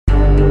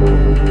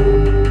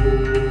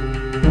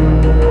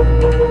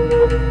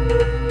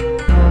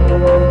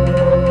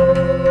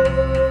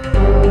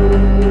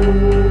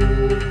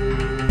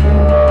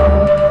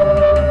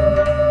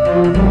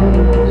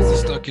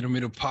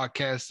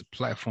podcast, the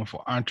platform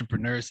for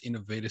entrepreneurs,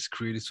 innovators,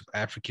 creators of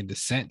African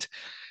descent.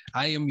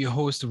 I am your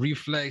host,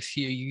 Reflex.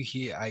 Here you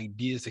hear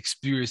ideas,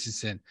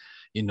 experiences, and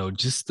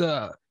just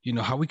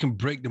how we can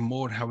break the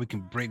mold, how we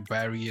can break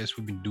barriers.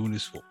 We've been doing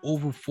this for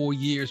over 4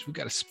 years. We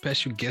got a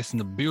special guest in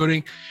the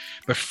building.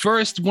 But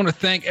first, I want to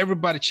thank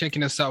everybody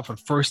checking us out for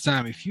the first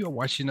time. If you are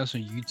watching us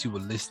on YouTube or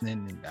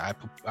listening in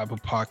Apple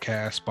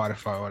Podcasts,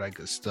 Spotify, all that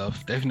good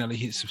stuff, definitely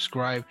hit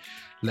subscribe.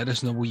 Let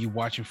us know where you're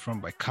watching from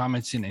by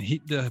commenting and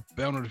hit the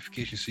bell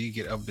notification so you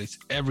get updates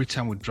every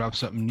time we drop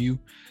something new.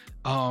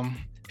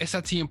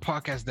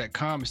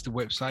 SITMpodcast.com is the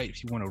website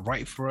if you want to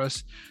write for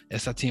us.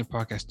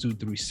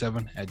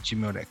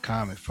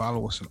 SITMpodcast237@gmail.com, and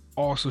follow us on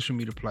all social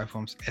media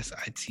platforms.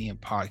 SITM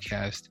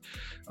Podcast.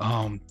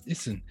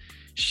 Listen,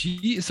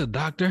 she is a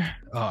doctor.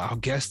 Our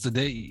guest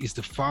today is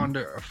the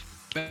founder of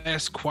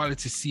Best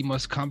Quality Sea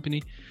Moss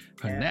Company.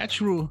 Her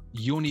natural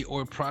yoni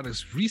oil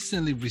products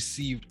recently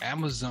received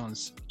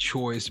Amazon's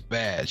Choice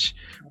Badge.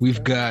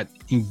 We've got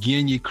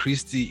Ngenya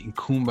Christie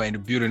Nkumba in the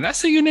building. Did I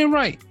say your name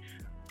right?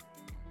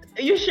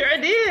 You sure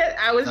did.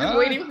 I was just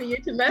waiting for you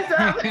to mess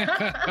up.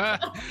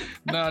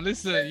 No,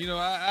 listen,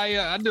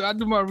 I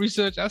do my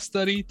research. I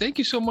study. Thank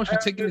you so much for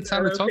taking the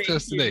time to talk to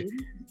us today.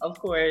 Of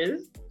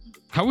course.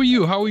 How are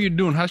you? How are you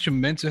doing? How's your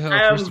mental health?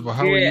 First of all,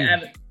 how are you?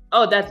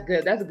 That's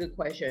good. That's a good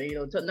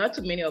question. Not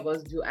too many of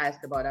us do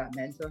ask about our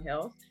mental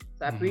health.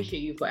 So I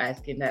appreciate you for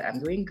asking that. I'm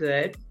doing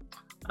good.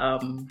 I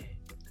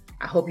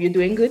hope you're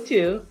doing good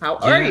too. How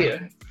are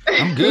you?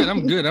 I'm good.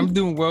 I'm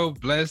doing well,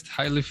 blessed,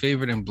 highly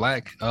favored, and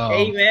black.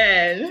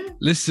 Amen.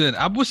 Listen,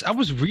 I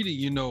was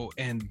reading,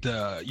 and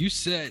you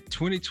said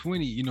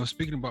 2020,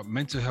 speaking about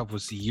mental health,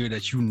 was the year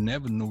that you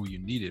never knew you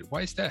needed.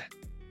 Why is that?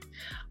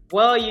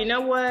 Well, you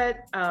know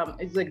what?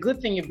 It's a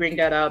good thing you bring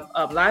that up.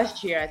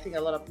 Last year, I think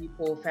a lot of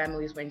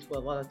families went through a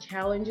lot of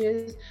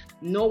challenges.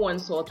 No one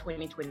saw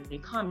 2020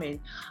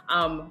 coming.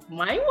 Mine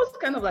was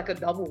kind of like a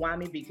double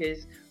whammy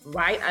because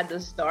right at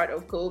the start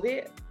of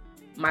COVID,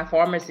 my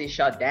pharmacy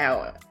shut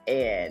down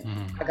and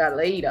I got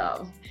laid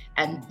off,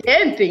 and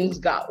then things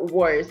got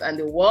worse and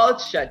the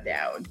world shut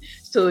down.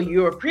 So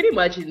you're pretty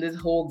much in this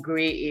whole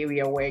gray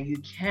area where you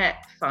can't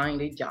find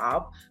a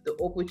job. The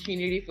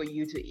opportunity for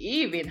you to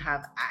even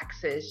have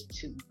access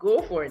to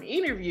go for an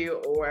interview,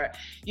 or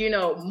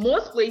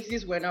most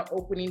places were not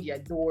opening their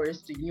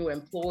doors to new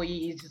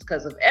employees just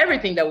because of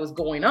everything that was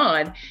going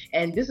on.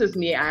 And this is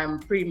me. I'm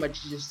pretty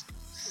much just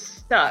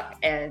stuck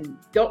and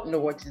don't know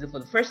what to do for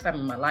the first time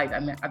in my life.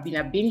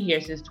 I've been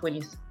here since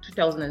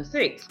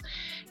 2006,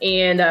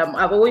 and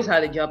I've always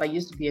had a job. I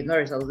used to be a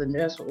nurse. I was a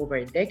nurse for over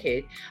a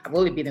decade. I've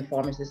only been a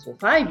pharmacist for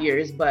 5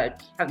 years,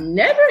 but I've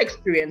never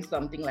experienced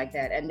something like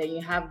that. And then you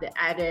have the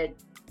added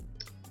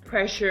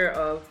pressure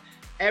of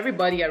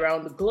everybody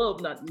around the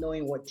globe not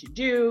knowing what to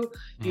do.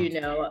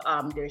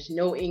 There's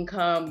no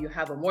income. You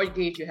have a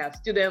mortgage. You have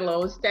student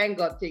loans. Thank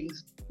God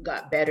things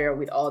got better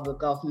with all the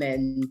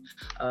government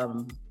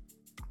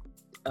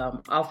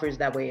offers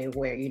that were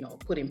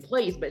put in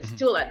place, but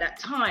still at that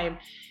time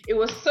it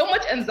was so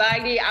much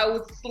anxiety. I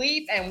would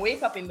sleep and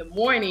wake up in the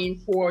morning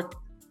for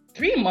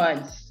 3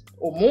 months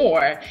or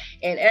more,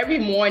 and every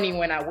morning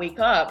when I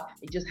wake up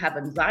I just have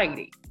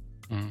anxiety,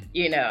 and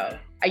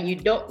you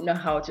don't know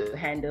how to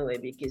handle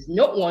it because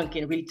no one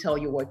can really tell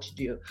you what to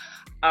do.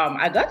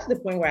 I got to the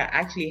point where I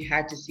actually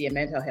had to see a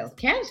mental health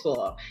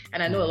counselor.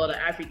 And I know a lot of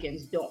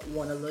Africans don't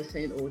want to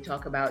listen or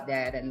talk about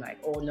that, and like,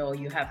 oh no,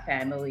 you have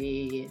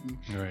family, and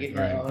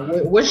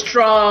we're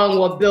strong,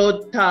 we're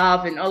built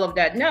tough and all of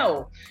that.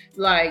 No,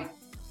 like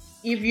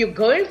if you're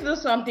going through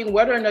something,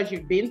 whether or not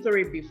you've been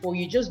through it before,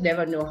 you just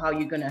never know how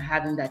you're going to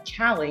handle that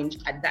challenge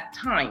at that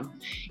time.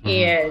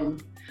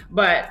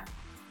 But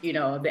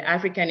the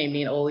African in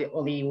me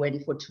only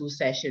went for 2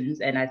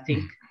 sessions, and I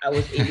think I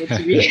was able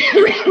to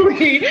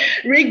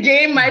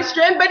regain my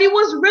strength. But it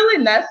was really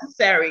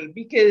necessary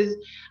because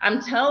I'm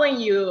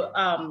telling you,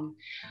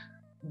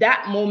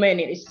 that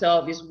moment in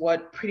itself is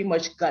what pretty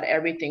much got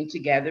everything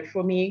together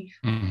for me.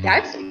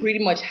 That's pretty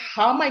much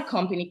how my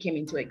company came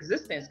into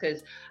existence,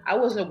 because I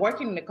was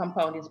working in the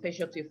compounding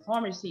specialty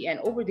pharmacy, and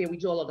over there we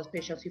do a lot of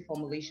specialty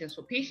formulations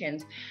for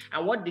patients.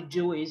 And what they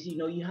do is,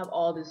 you have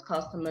all these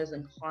customers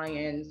and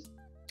clients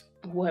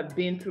who have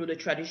been through the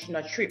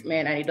traditional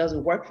treatment and it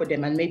doesn't work for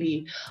them, and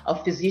maybe a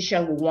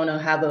physician will want to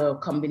have a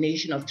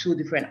combination of 2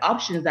 different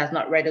options that's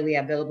not readily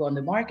available on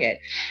the market.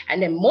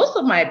 And then most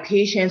of my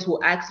patients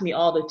will ask me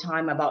all the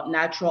time about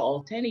natural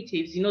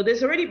alternatives.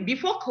 There's already,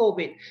 before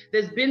COVID,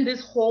 there's been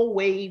this whole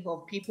wave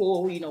of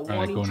people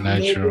wanting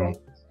to know.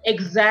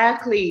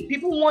 Exactly.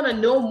 People want to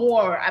know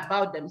more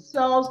about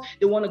themselves.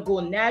 They want to go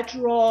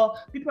natural.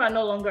 People are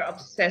no longer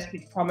obsessed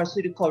with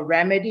pharmaceutical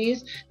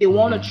remedies. They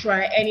want to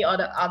try any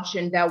other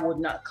option that would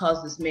not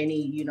cause as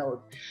many,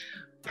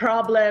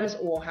 problems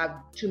or have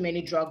too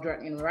many drug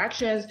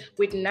interactions.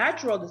 With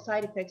natural, the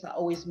side effects are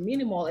always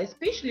minimal,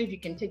 especially if you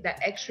can take that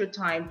extra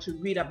time to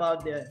read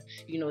about the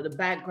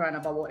background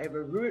about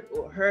whatever root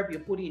or herb you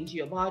put into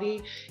your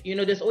body.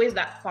 There's always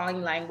that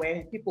fine line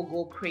where people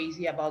go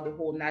crazy about the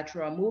whole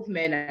natural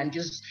movement and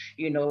just,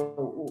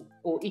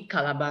 or eat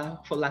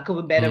calabar, for lack of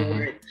a better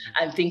word,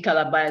 and think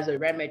calabar is a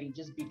remedy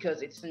just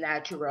because it's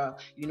natural.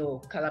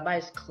 Calabar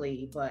is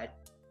clay, but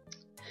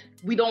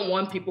we don't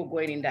want people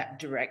going in that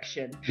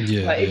direction.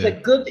 But it's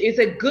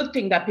a good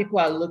thing that people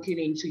are looking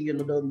into,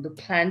 the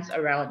plants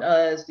around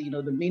us, the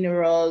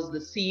minerals, the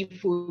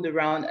seafood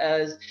around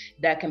us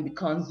that can be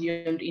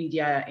consumed in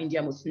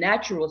their most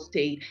natural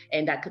state,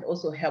 and that could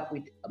also help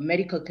with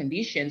medical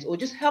conditions or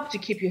just help to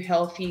keep you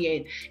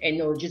healthy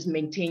and just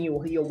maintain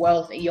your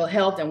health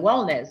and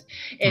wellness.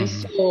 And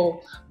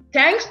so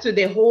thanks to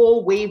the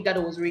whole wave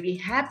that was really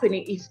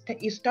happening,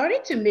 it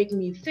started to make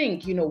me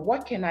think,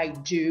 what can I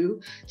do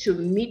to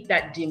meet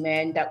that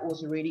demand that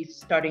was really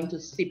starting to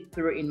seep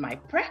through in my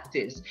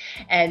practice?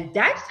 And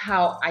that's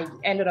how I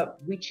ended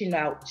up reaching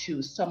out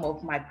to some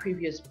of my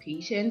previous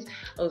patients.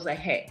 I was like,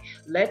 hey,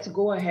 let's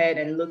go ahead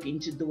and look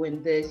into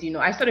doing this.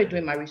 I started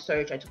doing my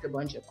research. I took a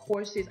bunch of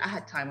courses. I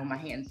had time on my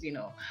hands,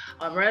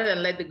 rather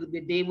than let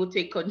the day will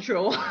take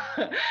control.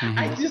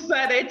 I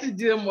decided to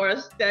do more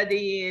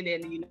studying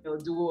and,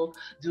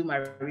 do my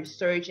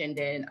research, and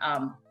then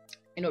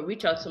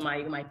reach out to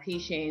my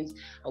patients.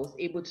 I was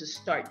able to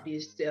start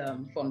this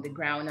from the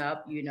ground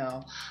up.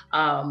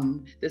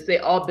 They say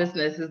all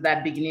businesses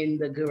that begin in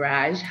the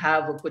garage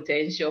have a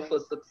potential for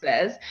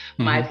success.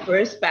 My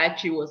first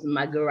factory was in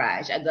my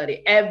garage. I got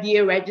it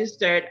FDA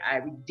registered.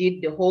 I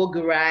did the whole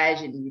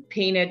garage and we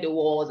painted the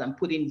walls and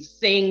put in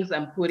sinks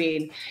and put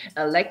in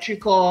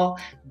electrical.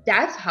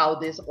 That's how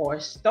this all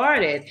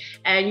started.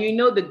 And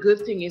the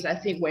good thing is, I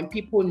think when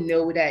people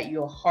know that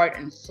your heart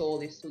and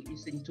soul is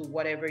into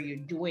whatever you're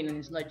doing, and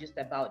it's not just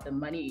about the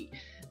money.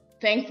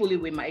 Thankfully,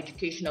 with my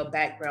educational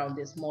background,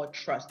 there's more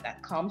trust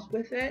that comes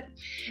with it.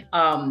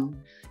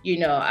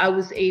 I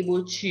was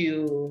able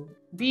to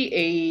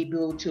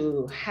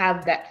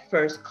have that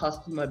first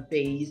customer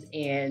base,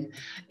 and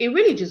it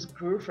really just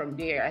grew from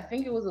there. I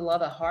think it was a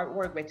lot of hard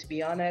work, but to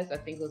be honest, I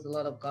think it was a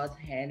lot of God's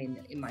hand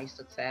in my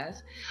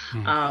success.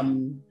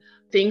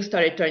 Things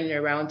started turning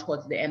around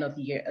towards the end of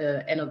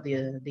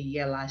the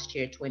year last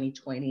year,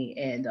 2020,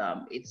 and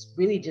it's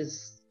really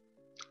just,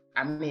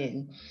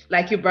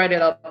 like you brought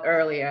it up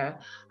earlier,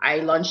 I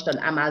launched on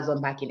Amazon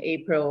back in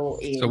April.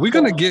 So we're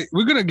gonna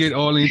get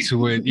all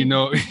into it,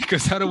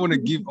 because I don't want to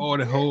give all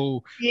the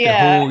whole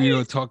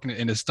talking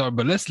in the start.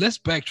 But let's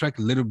backtrack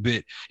a little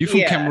bit. You're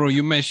from Cameroon.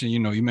 You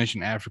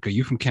mentioned Africa.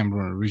 You're from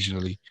Cameroon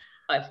originally.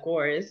 Of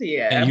course,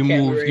 yeah. And you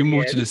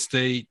moved to the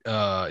state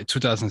in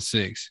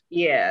 2006.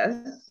 Yes.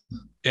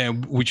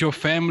 And with your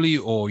family,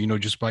 or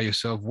just by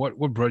yourself, what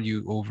brought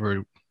you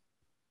over?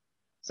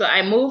 So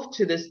I moved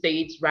to the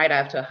States right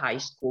after high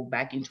school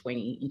back in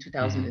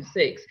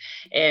 2006.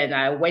 And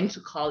I went to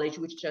college,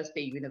 Wichita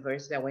State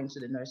University. I went to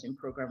the nursing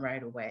program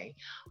right away.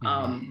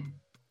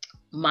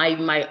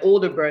 My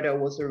older brother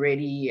was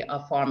already a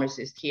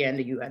pharmacist here in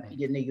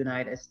the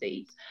United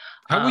States.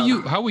 How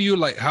were you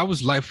like? How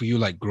was life for you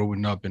like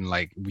growing up, and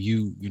like were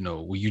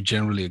you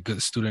generally a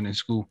good student in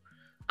school?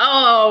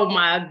 Oh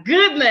my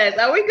goodness.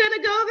 Are we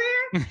gonna go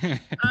there?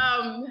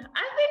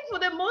 I think for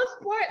the most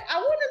part, I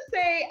want to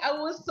say I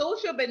was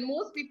social, but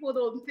most people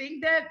don't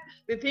think that.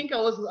 They think I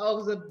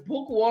was a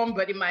bookworm,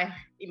 but in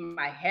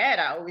my head,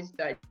 I always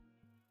thought,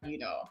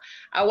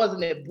 I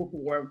wasn't a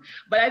bookworm.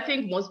 But I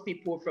think most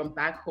people from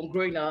back home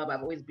growing up,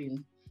 I've always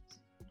been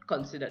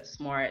considered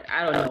smart.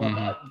 I don't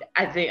know.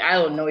 I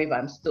don't know if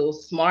I'm still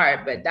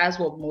smart, but that's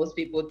what most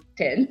people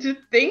tend to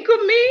think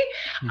of me.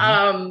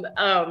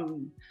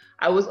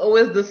 I was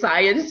always the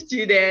science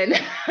student.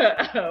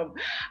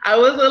 I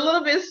was a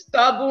little bit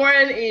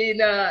stubborn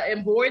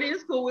in boarding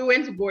school. We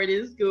went to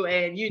boarding school,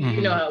 and you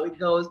know how it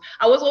goes.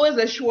 I was always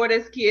the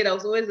shortest kid. I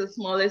was always the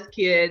smallest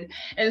kid.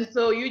 And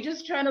so you're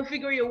just trying to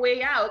figure your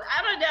way out.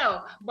 I don't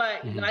know.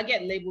 But I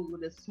get labeled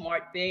with a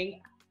smart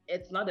thing.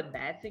 It's not a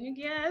bad thing, I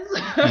guess.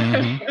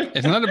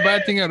 It's not a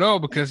bad thing at all,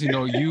 because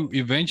you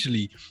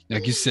eventually,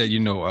 like you said,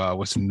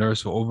 was a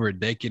nurse for over a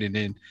decade, and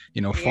then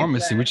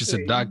pharmacy, which is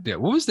a doctor.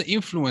 What was the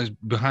influence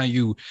behind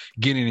you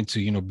getting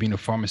into being a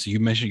pharmacist? You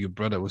mentioned your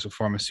brother was a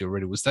pharmacist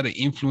already. Was that an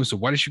influence, or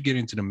why did you get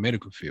into the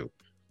medical field?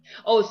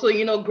 Oh, so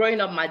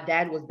growing up, my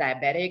dad was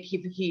diabetic.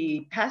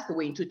 He passed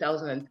away in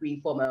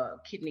 2003 from a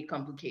kidney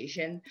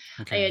complication,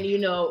 and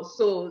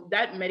so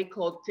that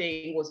medical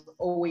thing was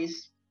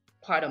always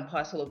part and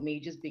parcel of me,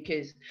 just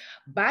because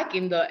back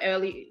in the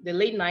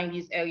late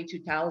 90s, early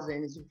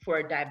 2000s, for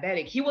a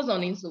diabetic, he was on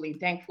insulin.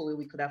 Thankfully,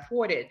 we could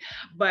afford it.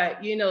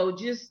 But,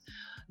 just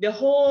the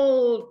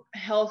whole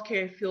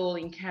healthcare field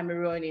in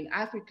Cameroon, in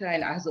Africa,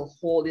 and as a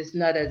whole is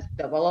not as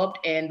developed.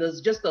 And there's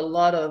just a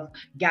lot of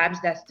gaps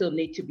that still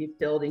need to be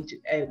filled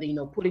into,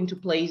 put into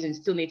place and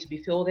still need to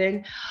be filled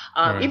in.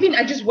 Even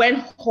I just went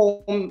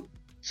home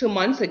 2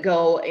 months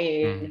ago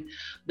in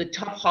the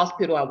top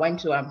hospital I went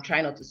to. I'm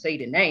trying not to say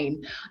the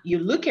name. You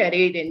look at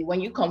it, and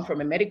when you come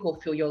from a medical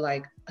field, you're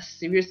like,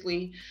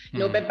 seriously?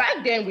 No, but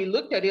back then we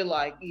looked at it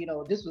like,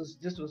 this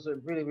was a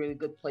really, really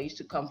good place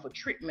to come for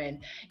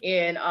treatment.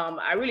 And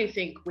I really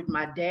think with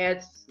my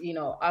dad's,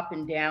 up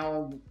and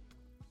down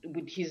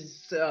with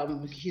his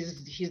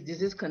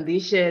disease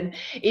condition,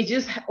 it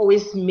just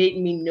always made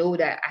me know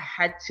that I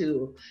had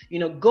to,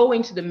 go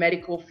into the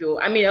medical field.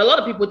 I mean, a lot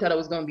of people thought I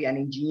was going to be an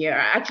engineer.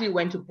 I actually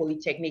went to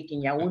Polytechnic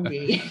in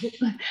Yaoundé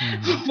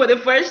for the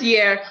first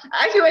year.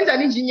 I actually went to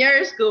an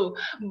engineering school,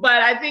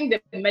 but I think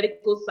the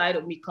medical side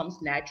of me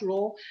comes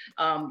natural.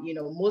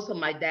 Most of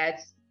my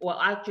dad's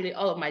actually,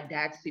 all of my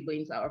dad's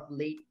siblings are of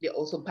late. They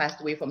also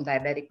passed away from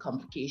diabetic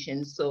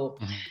complications. So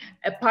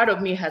a part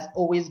of me has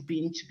always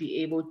been to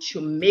be able to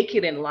make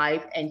it in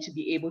life and to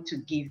be able to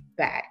give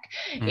back.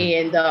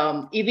 And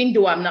even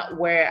though I'm not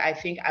where I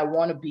think I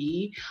want to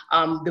be,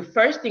 the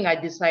first thing I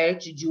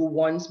decided to do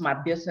once my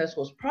business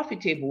was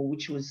profitable,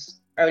 which was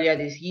earlier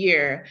this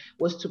year,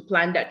 was to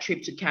plan that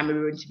trip to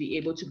Cameroon to be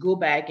able to go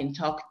back and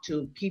talk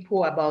to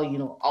people about,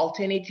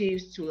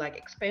 alternatives to like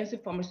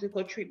expensive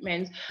pharmaceutical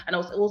treatments. And I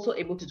was also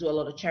able to do a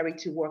lot of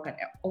charity work and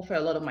offer a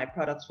lot of my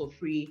products for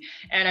free.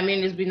 And I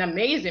mean, it's been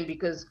amazing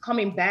because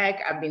coming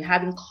back, I've been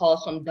having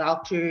calls from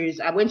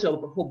doctors. I went to a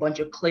whole bunch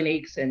of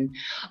clinics and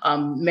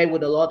met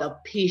with a lot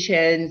of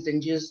patients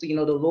and just, the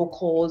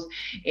locals.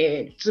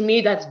 And to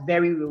me, that's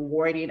very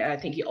rewarding. And I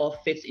think it all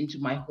fits into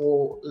my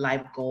whole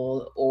life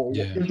goal or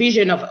the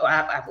vision of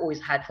I've always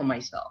had for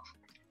myself.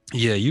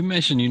 Yeah, you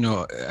mentioned,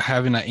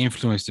 having that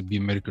influence to be a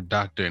medical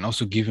doctor and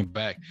also giving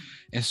back.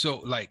 And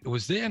so, like,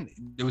 was there an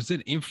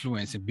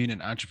influence in being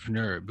an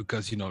entrepreneur?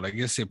 Because, like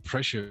I said,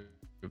 pressure,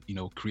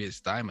 creates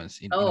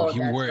diamonds. You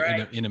were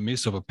right. in the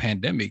midst of a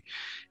pandemic,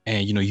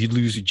 and you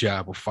lose your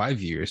job for 5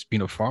 years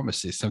being a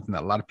pharmacist, something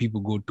that a lot of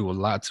people go through a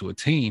lot to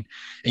attain.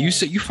 And you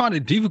said you found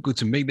it difficult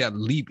to make that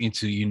leap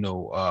into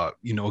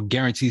a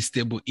guaranteed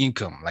stable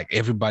income like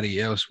everybody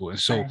else would. And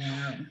so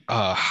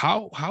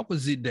how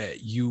was it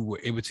that you were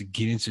able to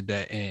get into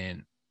that?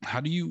 And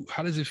how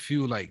does it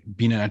feel like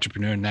being an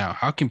entrepreneur now?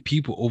 How can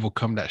people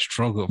overcome that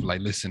struggle of like,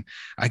 listen,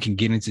 I can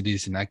get into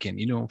this and I can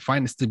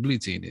find the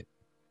stability in it?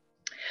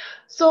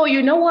 So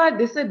you know what?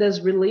 They said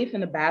there's relief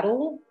in a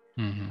battle.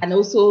 And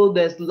also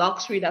there's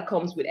luxury that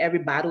comes with every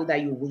battle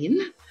that you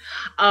win.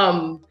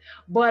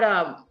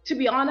 But to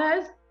be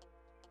honest,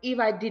 if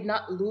I did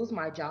not lose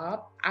my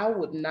job, I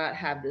would not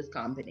have this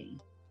company.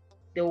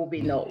 There will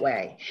be no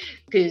way.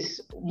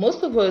 Because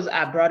most of us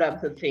are brought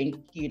up to think,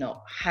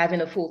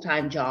 having a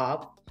full-time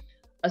job,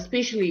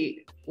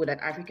 especially with an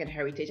African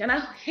heritage. And I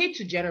hate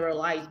to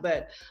generalize,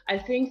 but I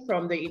think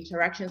from the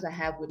interactions I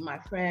have with my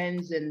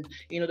friends and,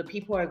 the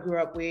people I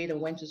grew up with and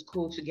went to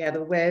school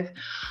together with,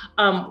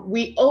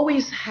 we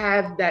always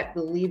have that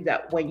belief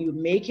that when you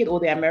make it, or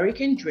the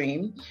American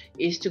dream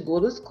is to go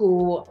to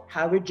school,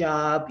 have a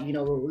job,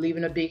 live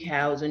in a big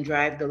house and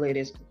drive the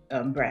latest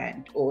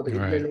brand or the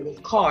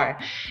latest car.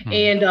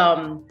 And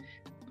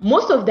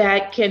most of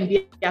that can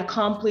be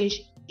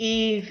accomplished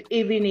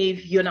even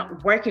if you're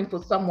not working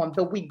for someone,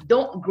 but we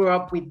don't grow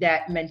up with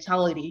that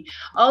mentality.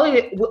 All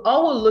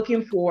we're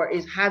looking for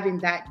is having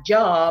that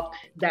job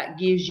that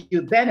gives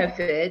you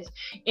benefits.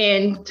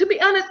 And to be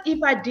honest,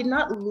 if I did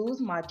not lose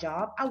my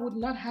job, I would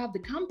not have the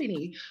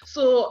company.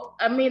 So,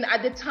 I mean,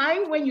 at the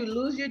time when you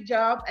lose your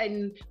job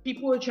and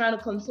people are trying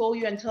to console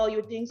you and tell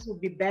you things will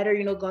be better,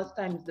 God's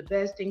time is the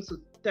best, things will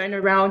turn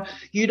around.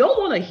 You don't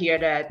want to hear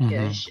that.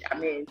 I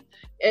mean,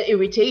 it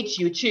irritates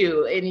you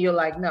too. And you're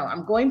like, no,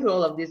 I'm going through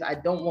all of this. I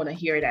don't want to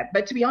hear that.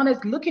 But to be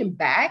honest, looking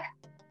back,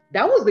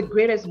 that was the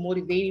greatest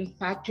motivating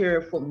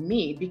factor for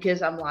me,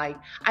 because I'm like,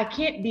 I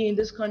can't be in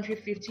this country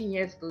 15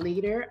 years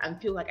later and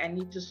feel like I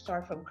need to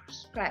start from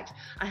scratch.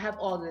 I have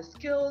all the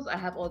skills, I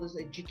have all this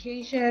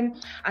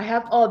education, I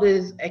have all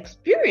this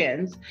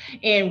experience,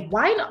 and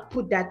why not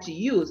put that to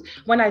use?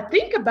 When I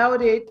think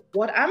about it,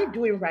 what I'm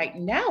doing right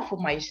now for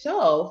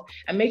myself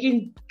and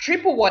making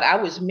triple what I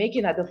was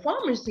making at the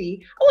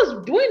pharmacy, I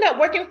was doing that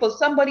working for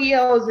somebody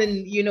else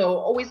and,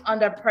 always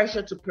under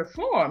pressure to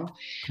perform.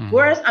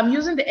 Whereas I'm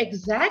using the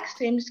exact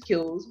same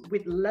skills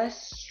with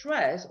less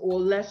stress or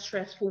less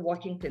stressful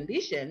working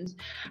conditions,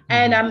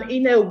 and I'm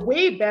in a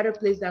way better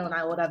place than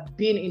I would have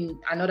been in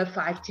another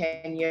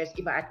 5-10 years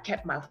if I had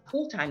kept my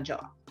full-time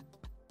job.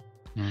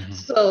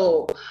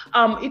 So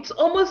it's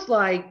almost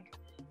like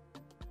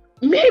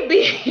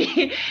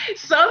maybe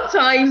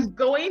sometimes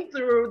going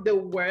through the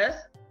worst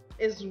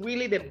is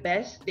really the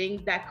best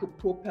thing that could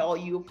propel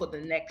you for the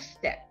next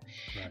step.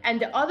 Right. And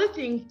the other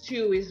thing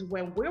too is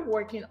when we're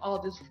working all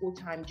these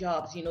full-time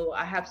jobs,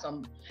 I have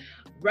some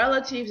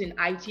relatives in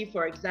IT,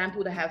 for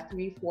example, that have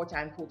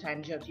 3-4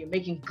 full-time jobs. You're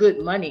making good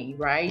money,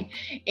 right?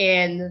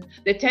 And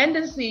the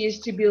tendency is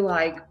to be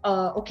like,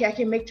 okay, I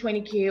can make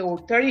 20K or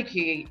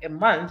 30K a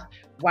month.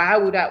 Why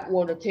would I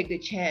want to take the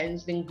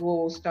chance and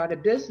go start a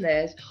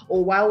business?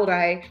 Or why would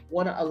I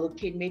want to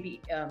allocate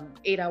maybe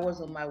 8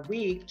 hours of my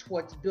week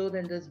towards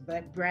building this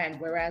brand,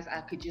 whereas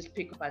I could just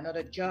pick up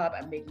another job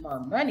and make more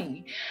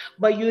money?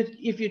 But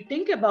if you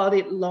think about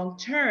it long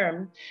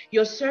term,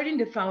 you're setting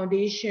the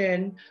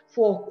foundation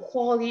for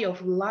quality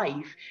of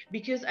life,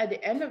 because at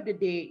the end of the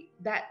day,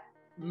 that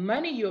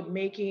money you're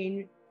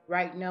making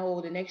right now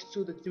over the next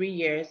 2 to 3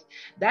 years,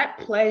 that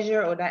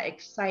pleasure or that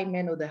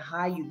excitement or the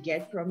high you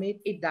get from it,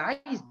 it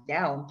dies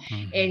down.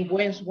 Mm-hmm. And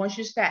once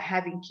you start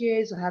having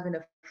kids or having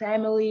a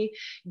family,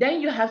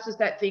 then you have to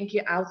start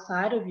thinking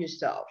outside of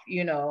yourself,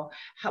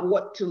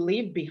 what to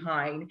leave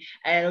behind,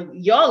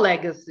 and your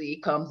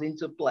legacy comes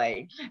into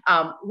play.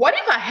 What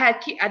if I had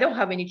kids? I don't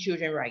have any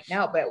children right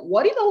now, but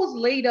what if I was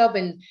laid up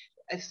and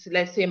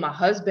let's say my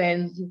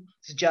husband's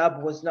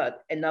job was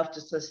not enough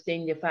to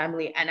sustain the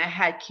family and I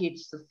had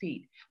kids to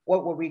feed?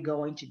 What were we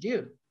going to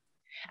do?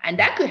 And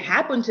that could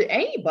happen to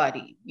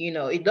anybody.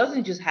 It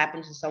doesn't just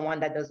happen to someone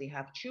that doesn't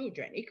have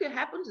children. It could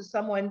happen to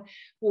someone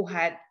who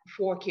had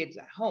 4 kids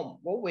at home.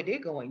 What were they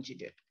going to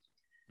do?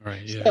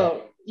 Right. Yeah.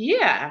 So,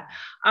 yeah.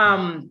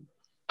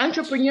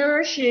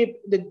 Entrepreneurship,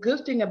 the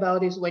good thing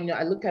about it is when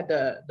I look at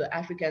the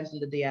Africans in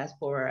the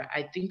diaspora,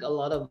 I think a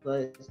lot of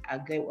us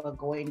are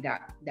going down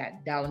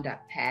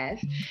that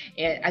path.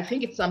 And I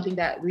think it's something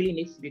that really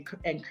needs to be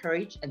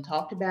encouraged and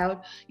talked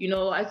about.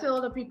 I see a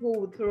lot of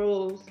people would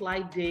throw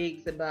slight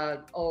digs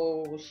about,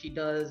 oh, she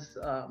does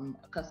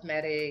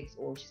cosmetics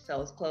or she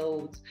sells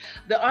clothes.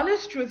 The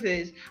honest truth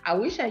is, I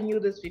wish I knew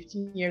this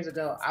 15 years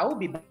ago. I would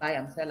be buy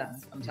and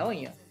selling. I'm telling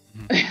you.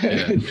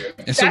 Yeah. And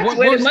that's so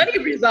where the money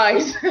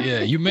resides.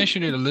 Yeah, you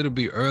mentioned it a little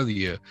bit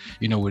earlier,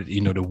 with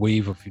the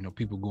wave of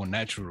people going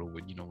natural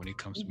with when it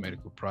comes to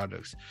medical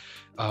products.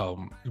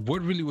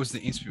 What really was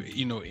the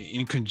inspiration,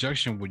 in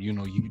conjunction with you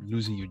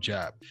losing your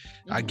job?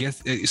 I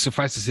guess it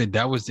suffice to say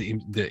that was the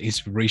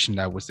inspiration,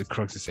 that was the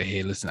crux to say,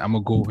 hey, listen, I'm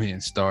gonna go ahead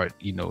and start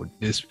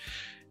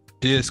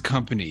this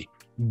company.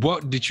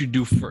 What did you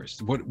do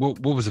first? What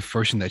was the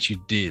first thing that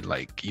you did?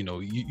 Like,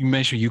 you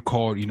mentioned you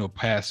called,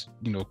 past,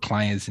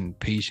 clients and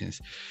patients.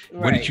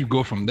 Right. Where did you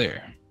go from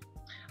there?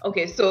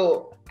 Okay,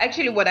 so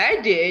actually what I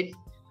did,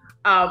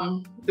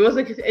 there was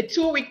a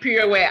 2-week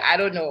period where, I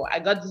don't know, I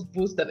got this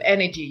boost of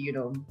energy,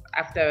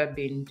 after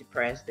being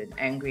depressed and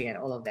angry and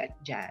all of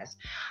that jazz.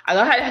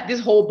 I had this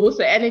whole boost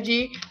of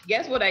energy.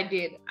 Guess what I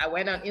did? I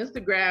went on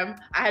Instagram.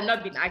 I had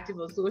not been active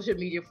on social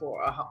media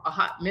for a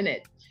hot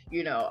minute.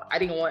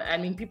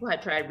 People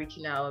had tried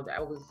reaching out. I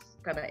was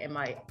kind of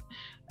MIA.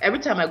 Every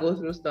time I go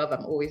through stuff,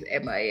 I'm always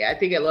MIA. I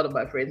think a lot of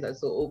my friends are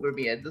so over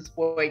me at this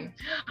point.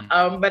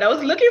 But I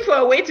was looking for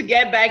a way to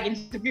get back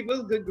into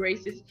people's good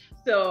graces.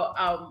 So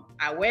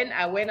I went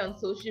on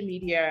social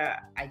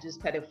media. I just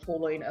started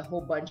following a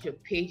whole bunch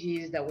of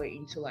pages that were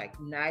into like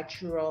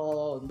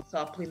natural and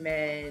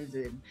supplements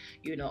and,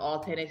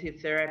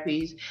 alternative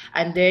therapies.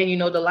 And then,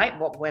 the light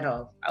bulb went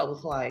off. I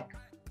was like,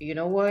 you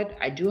know what?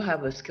 I do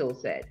have a skill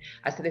set.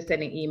 I started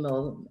sending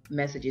email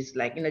messages.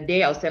 Like in a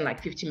day, I'll send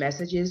like 50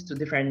 messages to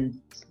different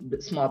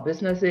small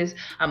businesses.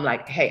 I'm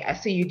like, hey, I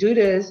see you do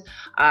this.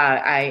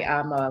 I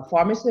am a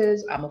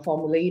pharmacist. I'm a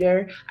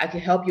formulator. I can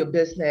help your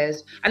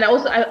business. And I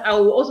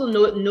will also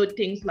note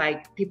things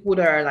like people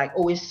that are like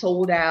always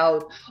sold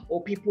out,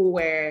 or people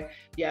where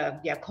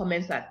their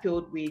comments are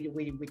filled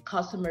with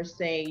customers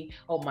saying,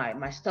 oh,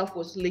 my stuff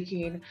was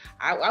leaking.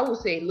 I will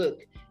say, look,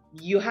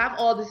 you have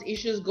all these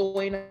issues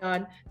going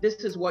on. This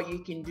is what you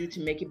can do to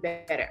make it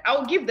better.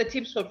 I'll give the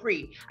tips for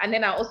free. And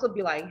then I'll also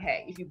be like,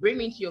 hey, if you bring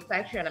me into your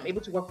factory and I'm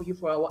able to work with you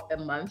for a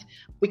month,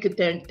 we could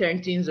turn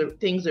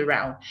things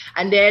around.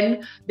 And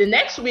then the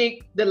next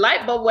week, the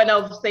light bulb went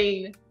off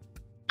saying,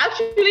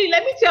 actually,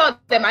 let me tell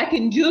them I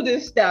can do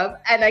this stuff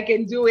and I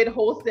can do it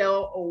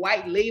wholesale or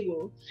white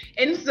label.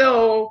 And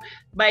so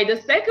by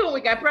the second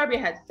week, I probably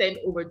had sent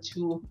over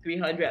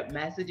 200-300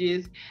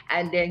 messages,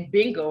 and then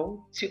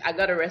bingo, I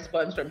got a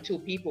response from 2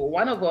 people.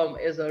 One of them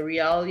is a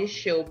reality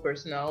show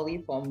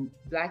personality from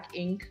Black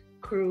Ink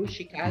Crew,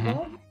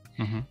 Chicago.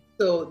 Mm-hmm.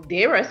 So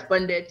they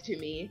responded to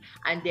me.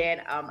 And then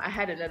I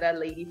had another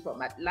lady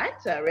from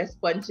Atlanta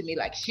respond to me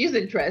like she's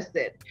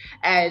interested.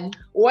 And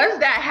once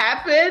that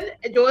happened,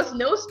 there was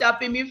no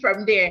stopping me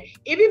from there.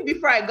 Even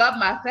before I got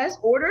my first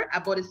order, I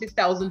bought a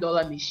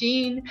 $6,000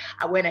 machine.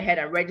 I went ahead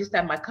and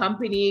registered my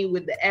company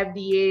with the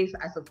FDA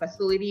as a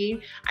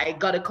facility. I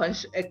got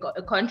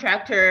a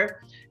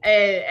contractor.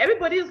 And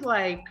everybody's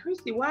like,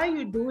 Christy, why are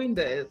you doing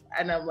this?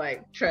 And I'm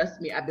like, trust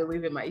me, I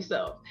believe in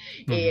myself.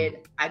 Mm-hmm.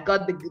 And I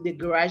got the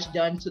garage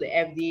done to the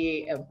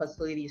FDA and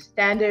facility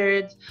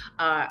standards.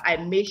 I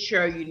made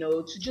sure,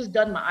 to just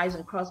dot my I's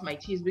and cross my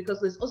T's, because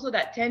there's also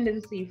that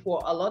tendency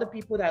for a lot of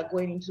people that are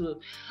going into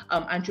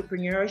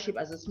entrepreneurship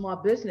as a small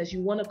business. You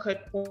want to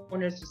cut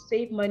corners to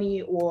save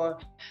money or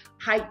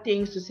hide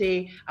things to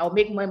say, I'll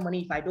make my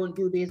money if I don't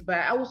do this. But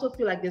I also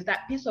feel like there's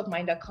that peace of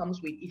mind that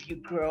comes with if you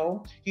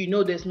grow,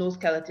 there's no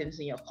skeletons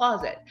in your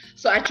closet.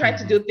 So I try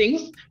to do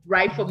things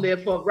right from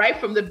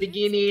the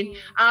beginning.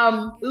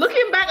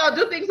 Looking back, I'll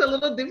do things a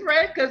little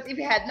different, because if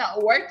it had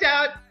not worked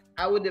out,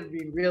 I would have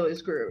been really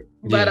screwed.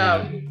 But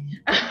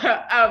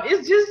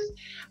it's just,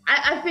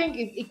 I think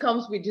it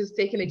comes with just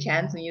taking a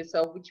chance on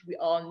yourself, which we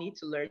all need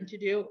to learn to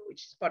do,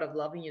 which is part of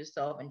loving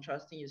yourself and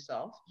trusting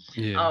yourself.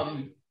 Yeah.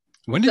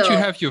 When did you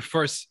have your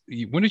first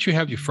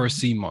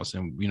sea moss,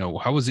 and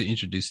how was it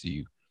introduced to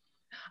you?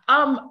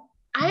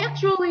 I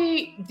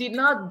actually did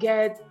not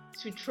get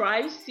to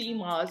try sea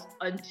moss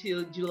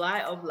until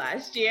July of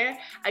last year.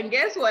 And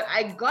guess what?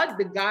 I got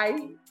the guy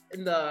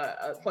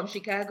from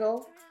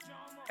Chicago.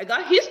 I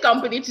got his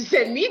company to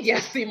send me their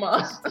sea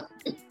moss.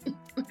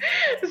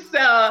 So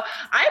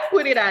I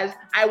put it as,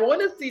 I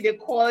want to see the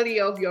quality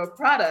of your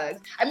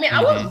products. I mean,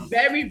 I was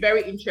very,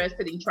 very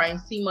interested in trying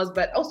sea moss,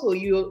 but also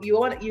you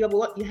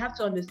have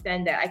to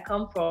understand that I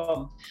come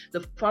from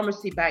the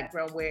pharmacy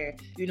background where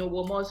we're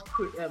more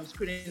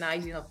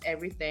scrutinizing of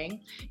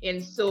everything,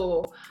 and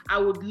so I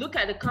would look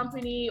at a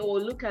company or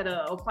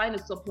find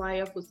a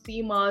supplier for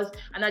sea moss,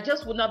 and I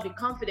just would not be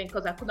confident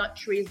because I could not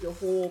trace the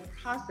whole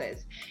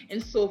process.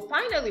 And so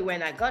finally,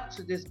 when I got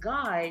to this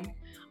guy,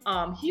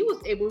 he was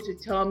able to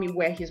tell me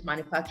where his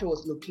manufacturer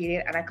was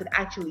located, and I could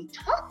actually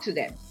talk to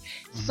them.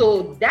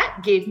 So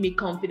that gave me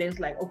confidence,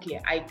 like, okay,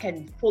 I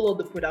can follow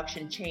the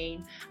production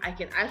chain. I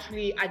can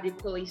actually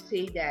adequately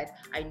say that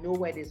I know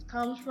where this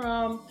comes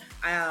from.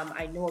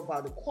 I know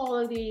about the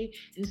quality.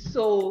 And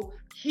so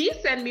he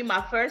sent me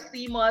my first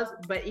sea moss,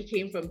 but it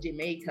came from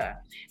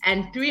Jamaica.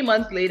 And 3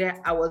 months later,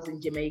 I was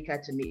in Jamaica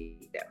to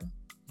meet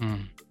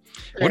them.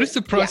 What is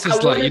the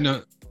process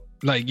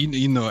like,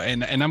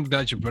 and I'm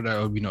glad you brought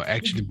up,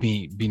 actually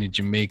being in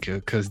Jamaica,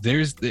 because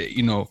there's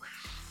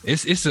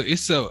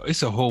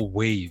it's a whole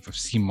wave of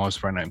sea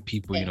moss right now, and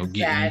people,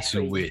 getting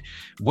into it.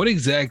 What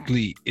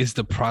exactly is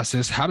the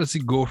process? How does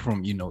it go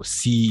from,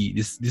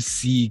 this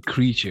sea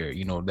creature,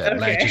 that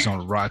latches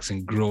on rocks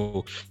and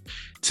grow,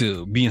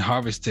 to being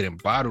harvested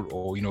and bottled,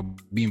 or,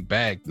 being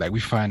bagged like we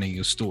find in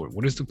your store?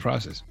 What is the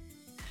process?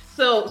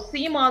 So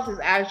sea moss is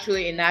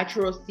actually a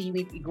natural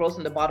seaweed. It grows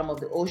in the bottom of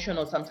the ocean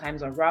or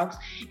sometimes on rocks.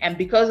 And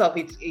because of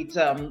its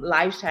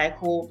life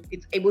cycle,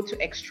 it's able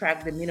to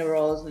extract the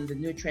minerals and the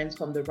nutrients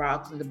from the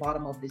rocks in the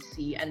bottom of the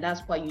sea. And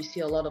that's why you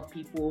see a lot of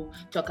people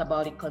talk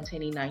about it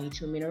containing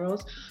 92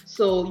 minerals.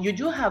 So you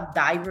do have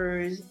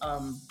divers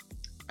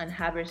and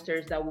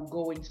harvesters that will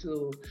go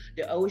into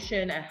the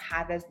ocean and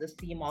harvest the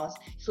sea moss.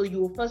 So you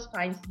will first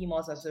find sea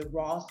moss as a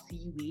raw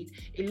seaweed.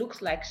 It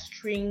looks like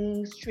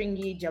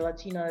stringy,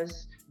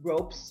 gelatinous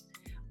ropes.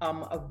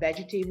 A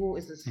vegetable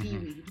is a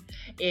seaweed.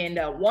 And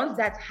once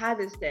that's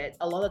harvested,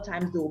 a lot of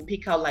times they will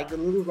pick out like the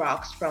little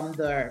rocks from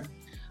the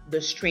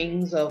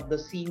strings of the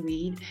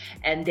seaweed,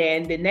 and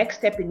then the next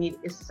step in it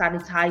is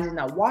sanitizing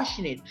and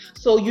washing it.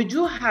 So you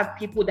do have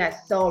people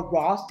that sell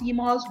raw sea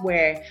moss,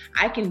 where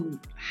I can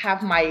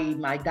have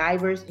my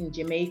divers in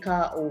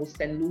Jamaica or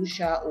St.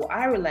 Lucia or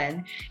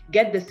Ireland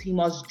get the sea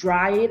moss,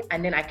 dry it,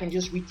 and then I can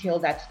just retail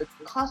that to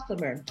the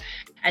customer.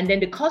 And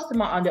then the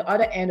customer on the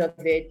other end of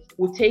it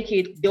will take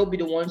it, they'll be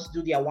the ones to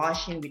do their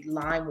washing with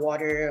lime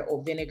water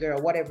or vinegar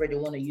or whatever they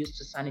want to use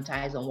to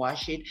sanitize and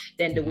wash it.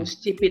 Then they will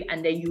steep it,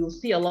 and then you'll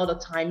see a lot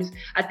of times,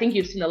 I think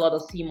you've seen a lot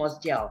of sea moss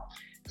gel.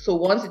 So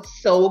once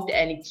it's soaked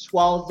and it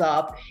swells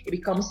up, it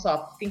becomes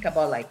soft. Think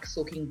about like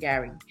soaking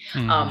Gary.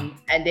 And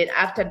then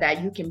after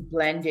that, you can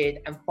blend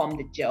it and form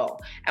the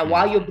gel. And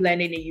while you're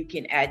blending it, you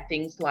can add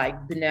things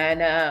like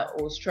banana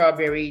or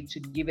strawberry to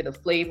give it a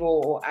flavor,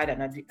 or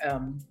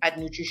add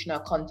nutritional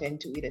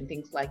content to it and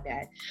things like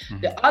that.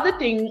 The other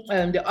thing,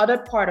 the other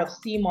part of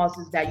sea moss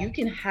is that you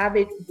can have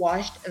it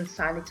washed and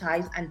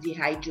sanitized and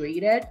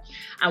dehydrated.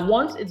 And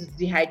once it's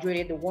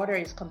dehydrated, the water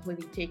is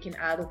completely taken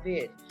out of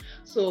it.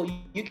 So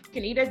you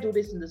can either do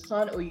this in the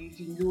sun, or you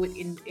can do it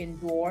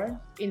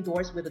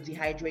indoors with a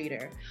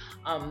dehydrator.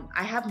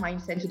 I have mine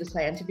sent to the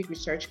Scientific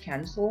Research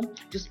Council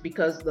just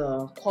because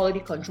the quality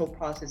control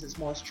process is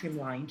more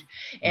streamlined.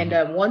 And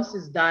once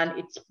it's done,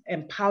 it's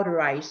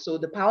powderized. So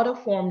the powder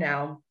form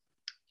now,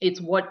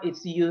 it's what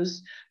it's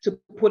used to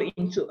put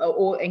into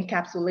or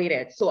encapsulate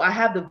it. So I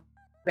have the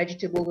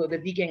vegetable or the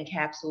vegan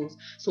capsules,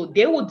 so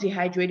they will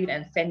dehydrate it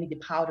and send me the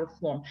powder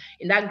form.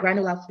 In that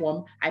granular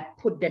form, I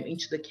put them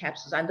into the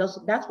capsules, and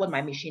that's what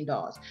my machine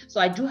does. So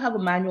I do have a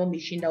manual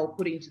machine that will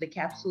put it into the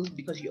capsules,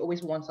 because you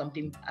always want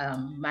something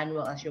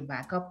manual as your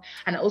backup.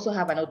 And I also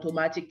have an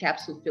automatic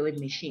capsule filling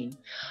machine.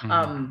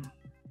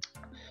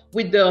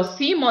 With the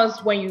sea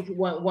moss,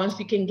 once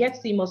you can get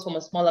sea moss from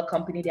a smaller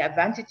company, the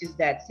advantage is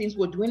that since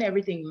we're doing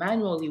everything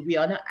manually, we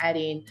are not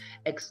adding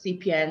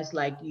excipients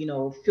like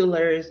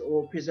fillers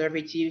or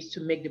preservatives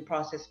to make the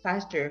process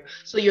faster.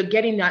 So you're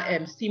getting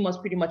that sea moss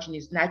pretty much in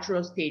its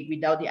natural state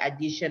without the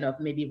addition of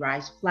maybe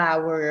rice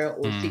flour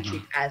or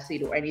citric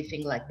acid or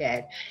anything like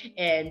that.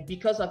 And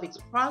because of its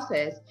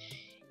process,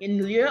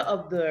 in lieu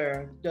of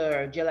the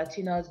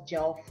gelatinous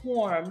gel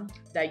form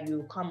that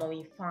you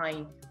commonly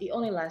find, it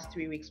only lasts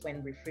 3 weeks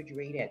when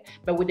refrigerated.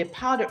 But with the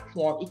powdered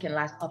form, it can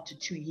last up to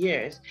 2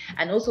 years.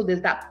 And also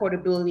there's that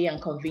portability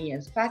and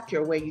convenience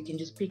factor where you can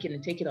just pick it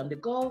and take it on the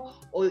go,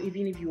 or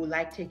even if you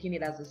like taking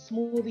it as a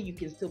smoothie, you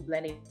can still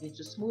blend it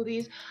into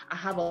smoothies. I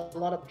have a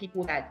lot of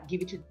people that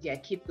give it to their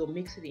kids, they'll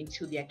mix it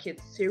into their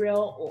kids'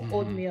 cereal or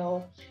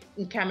oatmeal.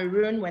 In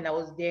Cameroon, when I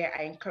was there,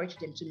 I encouraged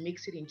them to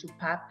mix it into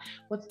pap.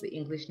 What's the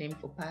English name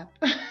for pap?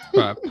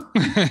 Pop.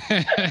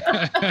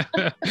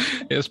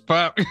 It's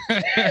pop.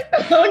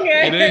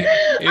 Okay.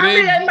 In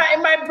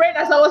my brain,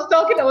 as I was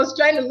talking, I was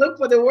trying to look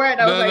for the word.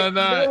 I was you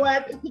know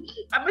what?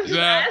 I'm just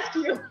gonna ask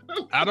you.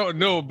 I don't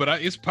know,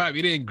 but it's pop.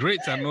 It ain't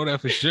grits. I know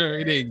that for sure.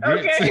 It ain't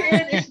grits.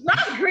 Okay, it's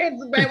not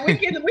grits, but we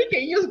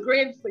can use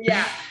grits.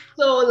 Yeah.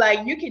 So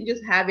like you can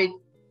just have it,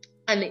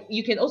 and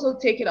you can also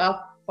take it off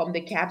from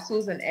the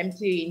capsules and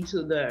empty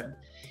into the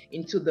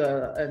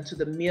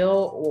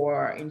meal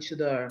or into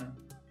the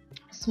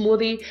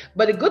smoothie.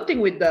 But the good thing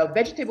with the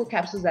vegetable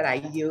capsules that I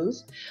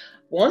use,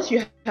 once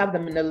you have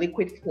them in a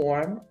liquid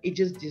form, it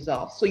just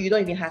dissolves. So you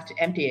don't even have to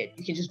empty it.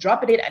 You can just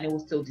drop it in and it will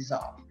still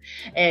dissolve.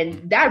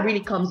 And that really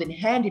comes in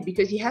handy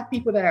because you have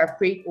people that are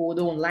afraid or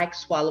don't like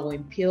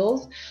swallowing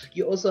pills.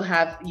 You also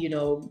have,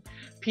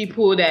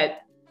 people that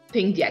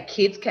think their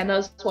kids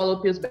cannot swallow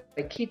pills, but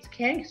the kids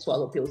can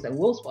swallow pills and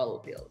will swallow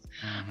pills.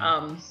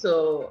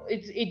 So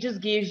it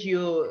just gives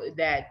you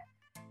that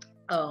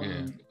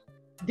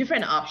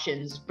different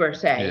options per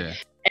se. Yeah.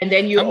 And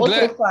then you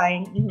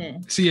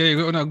find See,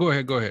 no, go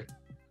ahead.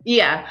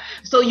 Yeah,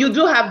 so you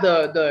do have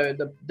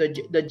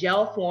the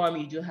gel form,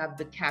 you do have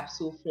the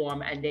capsule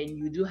form, and then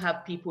you do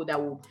have people that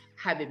will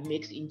have it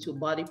mixed into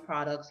body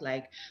products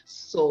like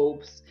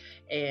soaps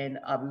and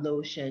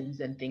lotions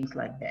and things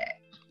like that.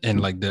 And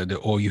like the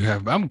oil you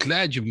have. I'm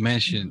glad you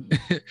mentioned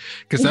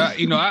because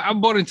I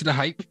bought into the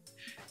hype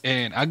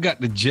and I got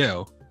the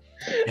gel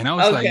and I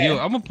was like, yo,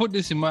 I'm gonna put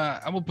this in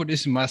my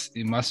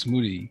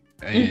smoothie.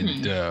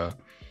 And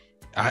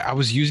I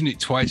was using it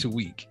twice a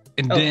week.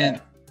 And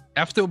then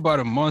after about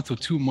a month or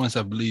 2 months,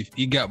 I believe,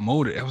 it got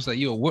molded. I was like,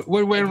 yo, what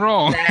went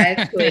wrong?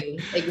 Exactly.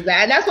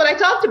 And that's what I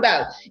talked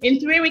about.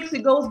 In 3 weeks,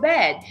 it goes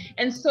bad.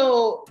 And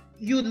so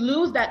you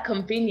lose that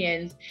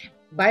convenience.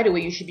 By the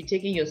way, you should be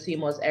taking your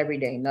CMOS every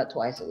day, not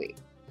twice a week.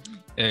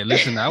 Hey,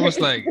 listen, I was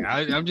like,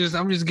 I'm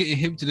just getting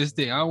hip to this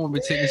thing. I don't want to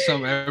be taking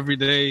something every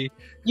day.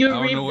 You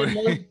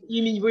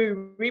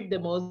reap the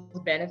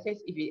most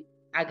benefits if you.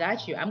 I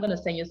got you. I'm gonna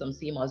send you some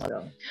CMOS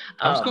though.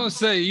 I was gonna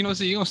say, you're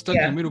gonna stuck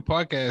in the middle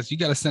podcast. You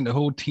gotta send the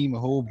whole team a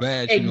whole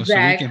batch, so we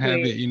can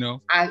have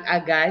it. I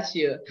got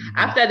you.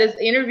 After this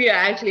interview,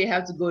 I actually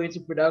have to go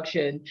into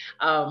production.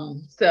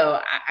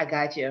 So I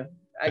got you.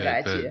 I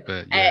got you.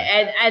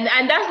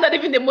 And that's not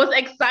even the most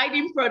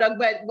exciting product,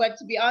 but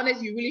to be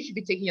honest, you really should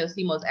be taking your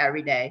CMOS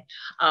every day.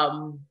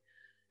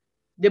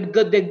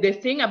 The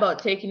thing about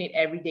taking it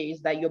every day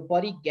is that your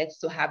body gets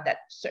to have that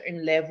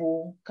certain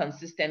level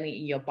consistently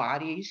in your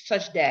body,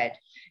 such that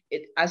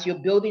as you're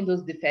building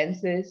those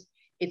defenses,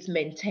 it's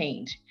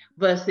maintained.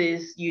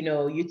 Versus,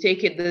 you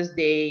take it this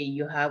day,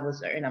 you have a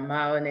certain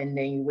amount, and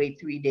then you wait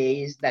 3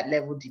 days, that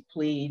level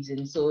depletes.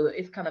 And so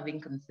it's kind of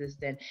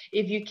inconsistent.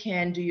 If you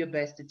can, do your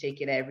best to take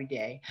it every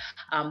day.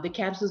 The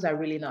capsules are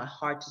really not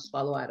hard to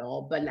swallow at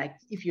all. But like,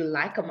 if you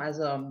like them as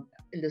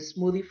in the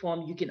smoothie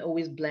form, you can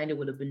always blend it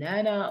with a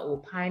banana or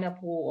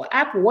pineapple or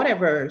apple,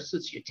 whatever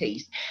suits your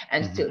taste,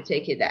 and still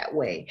take it that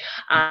way.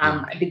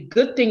 The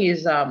good thing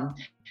is,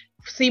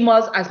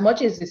 CMOS, as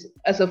much as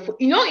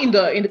in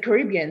the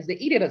Caribbeans, they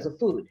eat it as a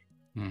food.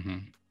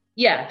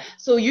 Yeah,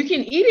 so you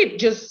can eat it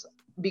just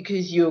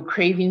because you're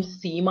craving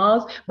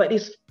CMOS, but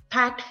it's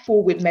packed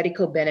full with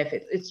medical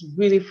benefits. It's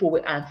really full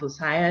with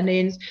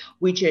anthocyanins,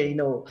 which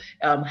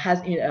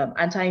has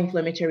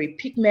anti-inflammatory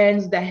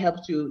pigments that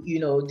help to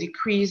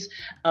decrease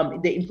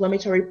the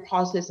inflammatory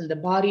process in the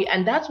body.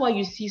 And that's why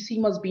you see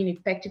CMOS being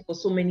effective for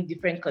so many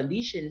different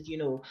conditions,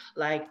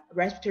 like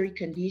respiratory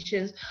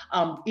conditions.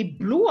 It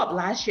blew up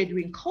last year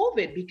during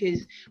COVID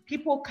because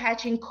people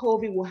catching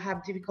COVID will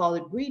have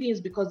difficulty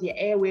breathing because their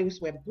airways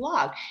were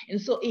blocked.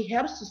 And so it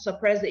helps to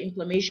suppress the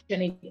inflammation.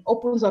 It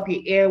opens up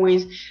your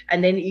airways,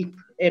 and then it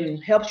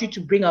helps you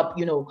to bring up,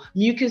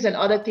 mucus and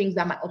other things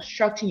that might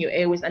obstruct in your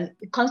airways, and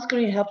it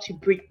consequently helps you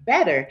breathe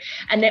better.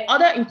 And then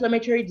other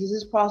inflammatory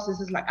disease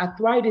processes like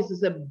arthritis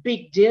is a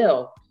big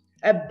deal,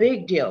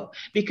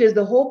 because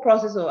the whole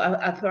process of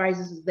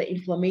arthritis is the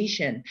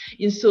inflammation.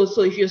 And so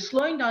if you're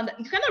slowing down,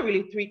 you cannot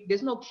really treat.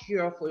 There's no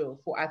cure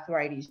for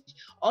arthritis.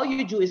 All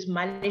you do is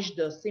manage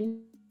the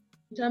symptoms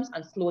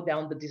and slow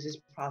down the disease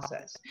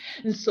process.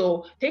 And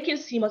so taking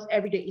CMOS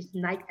every day is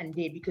night and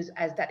day, because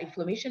as that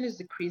inflammation is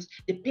decreased,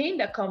 the pain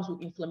that comes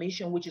with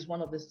inflammation, which is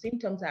one of the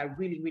symptoms that are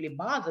really, really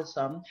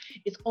bothersome,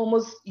 it's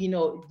almost,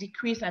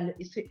 decreased, and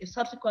it's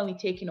subsequently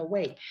taken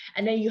away.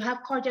 And then you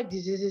have cardiac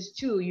diseases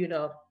too,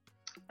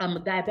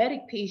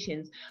 diabetic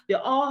patients,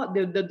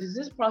 the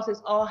disease process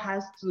all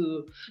has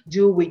to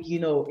do with,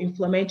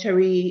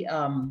 inflammatory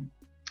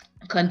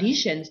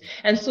conditions.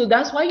 And so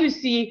that's why you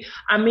see,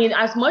 I mean,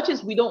 as much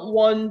as we don't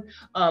want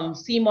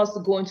CMOS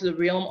to go into the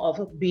realm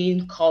of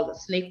being called a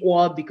snake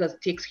oil because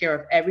it takes care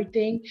of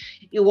everything,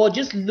 we're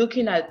just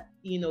looking at,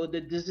 you know,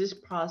 the disease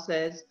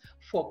process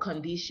for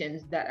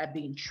conditions that are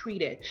being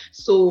treated.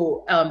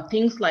 So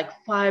things like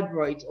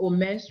fibroids or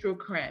menstrual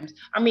cramps.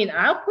 I mean,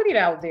 I'll put it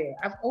out there.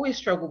 I've always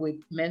struggled with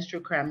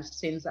menstrual cramps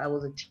since I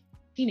was a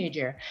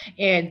teenager.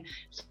 And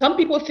some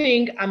people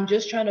think I'm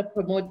just trying to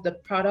promote the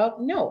product.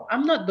 No,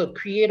 I'm not the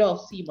creator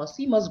of CMOS.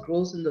 CMOS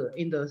grows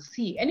in the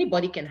sea.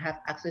 Anybody can have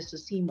access to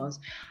CMOS.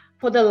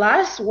 For the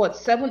last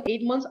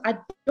 7-8 months, I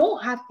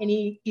don't have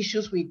any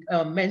issues with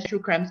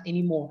menstrual cramps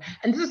anymore.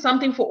 And this is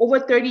something for over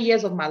 30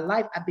 years of my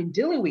life I've been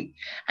dealing with.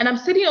 And I'm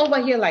sitting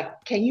over here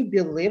like, can you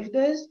believe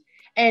this?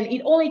 And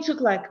it only took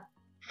like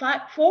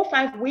 4 or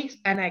 5 weeks,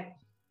 and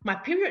my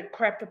period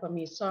crept up on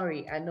me.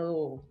 Sorry, I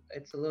know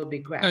it's a little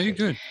bit graphic. No, you're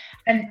good.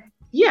 And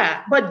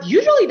yeah, but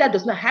usually that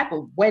does not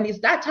happen. When it's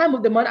that time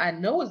of the month, I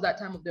know it's that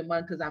time of the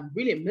month because I'm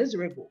really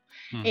miserable.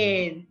 Mm-hmm.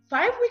 And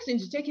 5 weeks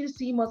into taking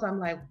CMOS, I'm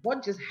like,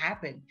 what just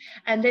happened?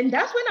 And then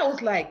that's when I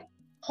was like,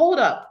 hold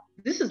up,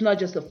 this is not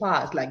just a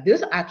fast. Like,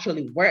 this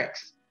actually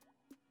works.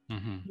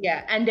 Mm-hmm.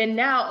 Yeah. And then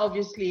now,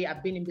 obviously,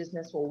 I've been in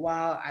business for a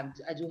while.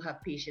 I do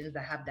have patients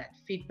that have that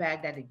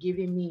feedback that they're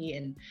giving me.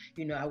 And,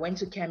 you know, I went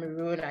to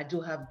Cameroon. I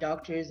do have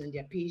doctors and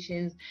their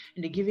patients,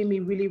 and they're giving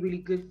me really, really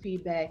good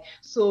feedback.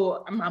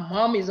 So my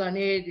mom is on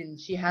it and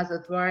she has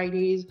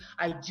arthritis.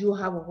 I do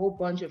have a whole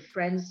bunch of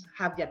friends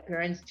have their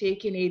parents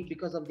taking it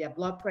because of their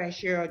blood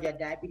pressure or their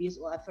diabetes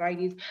or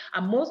arthritis.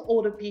 And most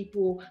older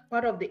people,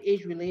 part of the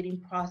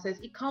age-relating process,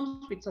 it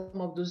comes with some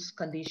of those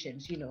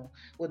conditions, you know,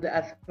 with the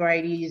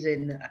arthritis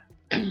and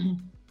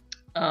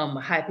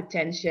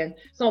hypertension.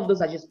 Some of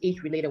those are just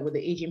age related. With the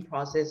aging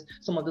process,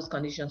 some of those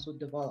conditions will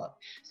develop.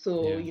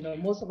 So you know,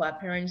 most of our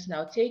parents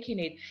now taking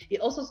it. It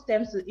also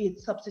it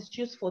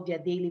substitutes for their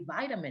daily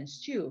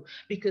vitamins too,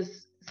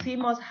 because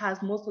CMOS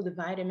has most of the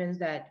vitamins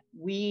that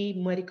we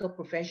medical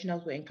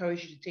professionals will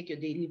encourage you to take your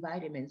daily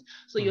vitamins.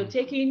 So you're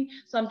taking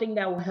something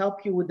that will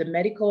help you with the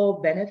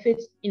medical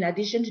benefits. In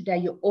addition to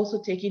that, you're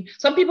also taking,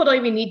 some people don't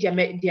even need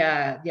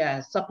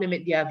their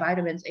supplement, their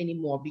vitamins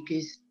anymore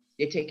because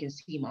they're taking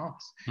CMOS.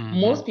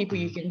 Most people,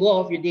 you can go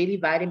off your daily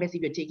vitamins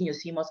if you're taking your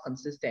CMOS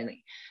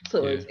consistently.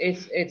 So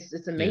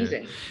it's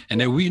amazing.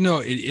 And then we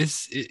know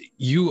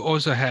you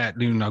also had,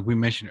 you know, like we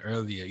mentioned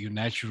earlier, your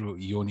natural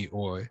yoni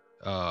oil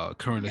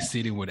currently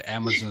sitting with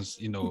Amazon's,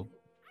 you know,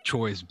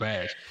 choice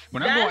badge.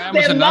 When I go on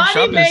Amazon, I'm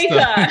shopping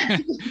stuff.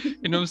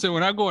 You know what I'm saying?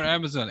 When I go on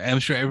Amazon, I'm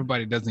sure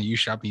everybody doesn't use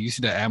shopping. You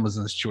see the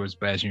Amazon's choice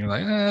badge and you're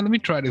like, let me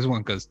try this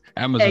one because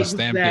Amazon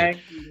stamped it.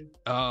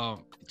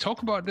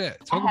 Talk about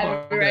that. Talk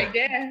about right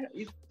there.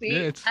 You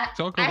see,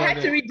 talk about I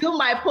had to redo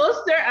my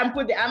poster and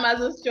put the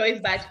Amazon's choice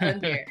badge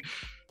on there.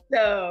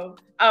 So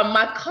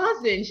my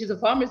cousin, she's a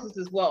pharmacist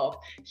as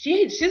well.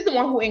 She's the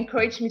one who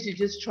encouraged me to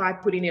just try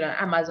putting it on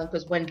Amazon,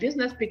 because when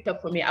business picked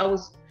up for me,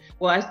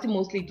 I still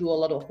mostly do a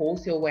lot of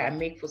wholesale where I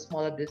make for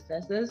smaller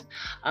businesses.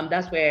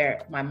 That's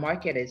where my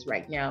market is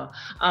right now.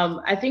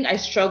 I think I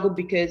struggle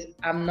because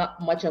I'm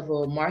not much of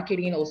a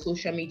marketing or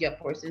social media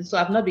person. So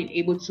I've not been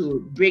able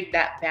to break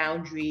that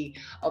boundary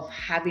of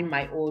having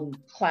my own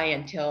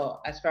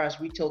clientele as far as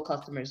retail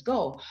customers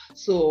go.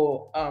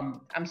 So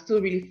I'm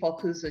still really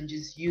focused on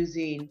just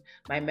using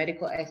my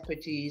medical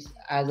expertise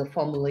as a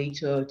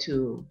formulator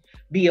to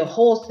be a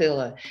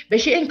wholesaler. But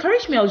she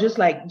encouraged me. I was just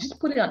like, just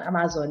put it on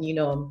Amazon, you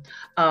know.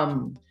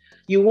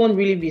 You won't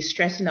really be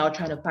stressing out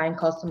trying to find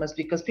customers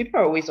because people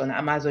are always on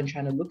Amazon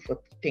trying to look for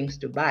things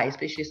to buy,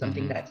 especially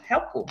something that's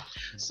helpful.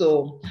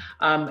 So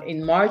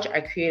in March,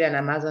 I created an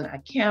Amazon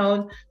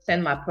account,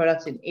 sent my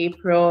products in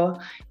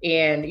April.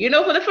 And, you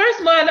know, for the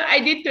first month, I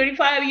did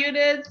 35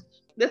 units.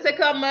 The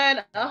second month,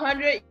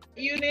 100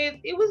 units.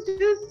 It was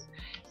just,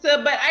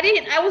 but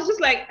I was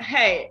just like,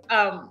 hey,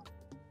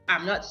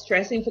 I'm not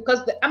stressing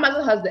because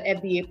Amazon has the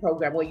FBA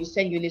program where you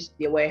send units to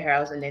their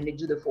warehouse and then they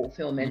do the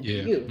fulfillment for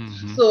you.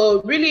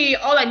 So really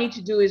all I need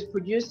to do is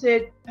produce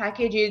it,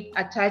 package it,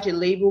 attach a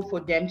label for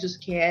them to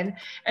scan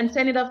and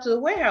send it off to the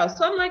warehouse.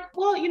 So I'm like,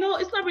 well, you know,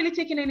 it's not really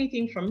taking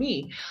anything from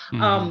me.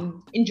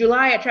 In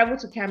July, I traveled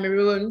to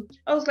Cameroon.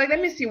 I was like,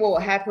 let me see what will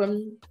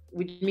happen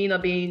with me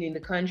not being in the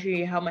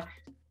country.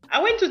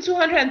 I went to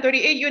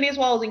 238 units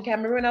while I was in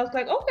Cameroon. I was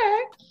like,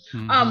 okay.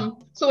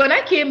 So when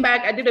I came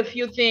back, I did a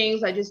few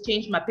things. I just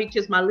changed my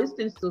pictures. My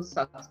listing still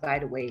sucks, by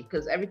the way,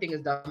 because everything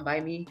is done by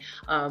me.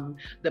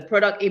 The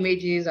product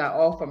images are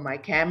all from my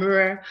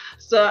camera.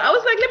 So I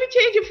was like, let me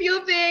change a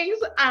few things.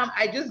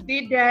 I just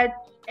did that.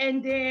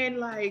 And then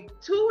like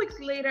 2 weeks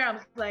later, I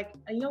was like,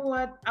 you know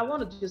what? I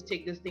want to just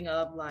take this thing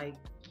up. Like,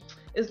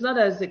 it's not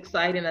as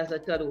exciting as I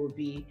thought it would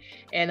be.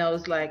 And I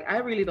was like, I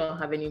really don't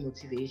have any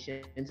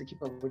motivation to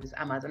keep up with this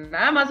Amazon.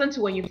 Now, Amazon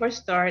too, when you first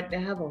start,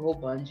 they have a whole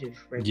bunch of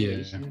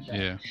regulations.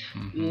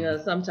 You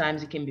know,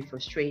 sometimes it can be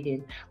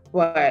frustrating.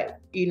 But,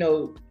 you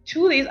know,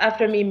 2 days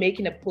after me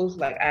making a post,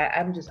 like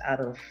I'm just out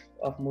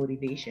of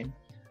motivation.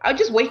 I'll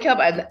just wake up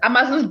and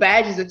Amazon's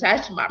badge is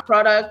attached to my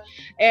product.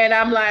 And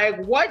I'm like,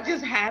 what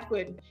just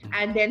happened?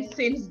 And then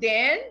since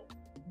then,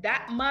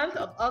 that month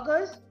of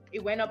August,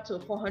 it went up to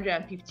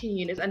 415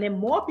 units, and then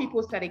more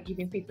people started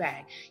giving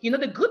feedback. You know,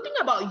 the good thing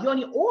about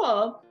yoni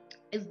oil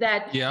is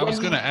that I was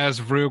gonna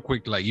ask real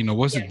quick, like, you know,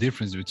 what's the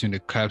difference between the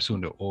capsule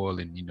and the oil,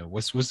 and you know,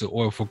 what's the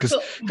oil for? Because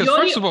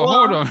first of all,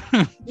 hold on,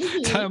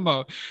 time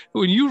out.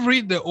 When you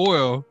read the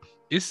oil,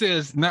 it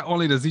says not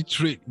only does it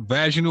treat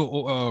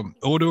vaginal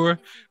odor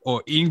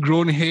or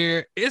ingrown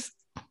hair, it's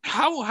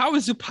how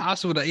is it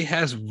possible that it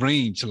has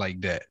range like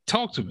that?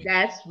 Talk to me.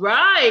 That's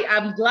right.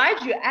 I'm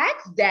glad you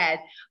asked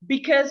that,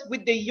 because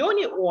with the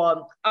yoni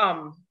oil,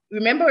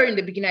 remember in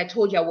the beginning I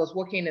told you I was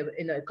working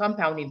in a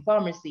compounding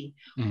pharmacy.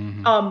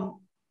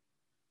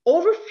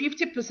 Over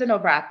 50%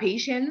 of our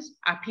patients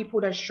are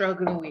people that are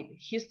struggling with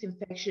yeast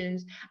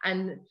infections,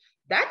 and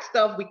that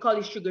stuff, we call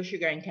it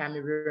sugar in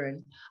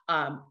Cameroon.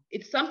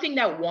 It's something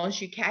that once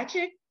you catch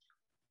it,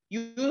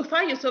 you will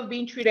find yourself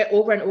being treated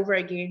over and over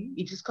again.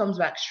 It just comes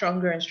back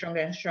stronger and stronger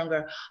and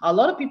stronger. A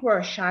lot of people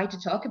are shy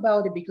to talk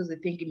about it because they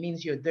think it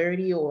means you're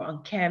dirty or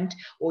unkempt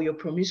or you're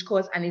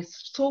promiscuous, and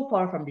it's so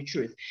far from the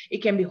truth.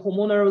 It can be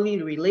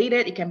hormonally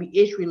related. It can be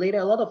age related.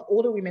 A lot of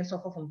older women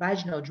suffer from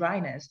vaginal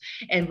dryness,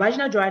 and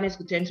vaginal dryness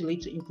could tend to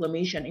lead to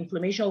inflammation.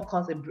 Inflammation will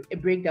cause a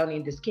breakdown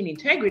in the skin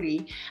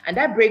integrity, and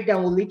that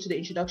breakdown will lead to the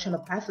introduction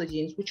of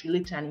pathogens, which will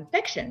lead to an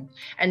infection.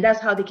 And that's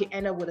how they can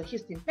end up with a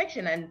yeast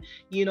infection. And,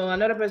 you know,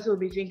 another person will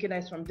be thinking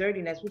that's from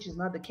dirtiness, which is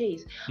not the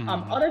case.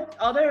 Other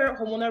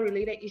hormonal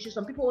related issues,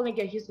 some people only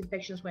get yeast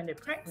infections when they're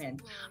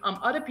pregnant.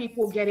 Other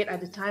people get it at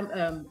the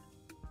time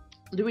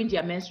during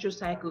their menstrual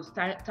cycles,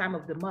 time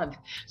of the month.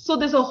 So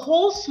there's a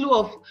whole slew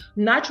of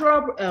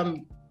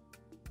natural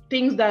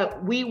things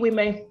that we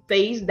women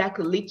face that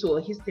could lead to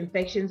yeast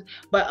infections,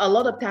 but a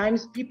lot of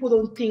times people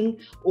don't think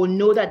or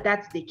know that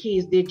that's the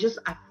case. They're just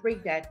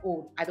afraid that,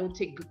 oh, I don't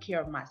take good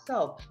care of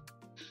myself.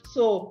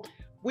 So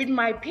with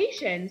my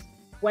patients,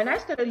 when I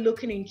started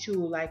looking into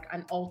like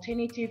an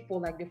alternative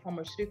for like the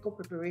pharmaceutical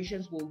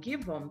preparations we'll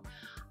give them,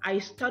 I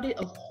studied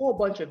a whole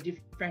bunch of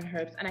different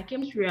herbs, and I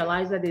came to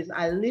realize that there's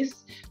at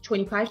least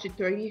 25 to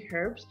 30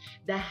 herbs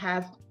that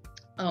have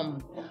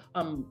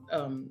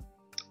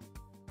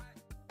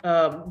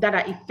that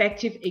are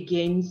effective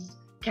against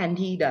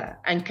Candida,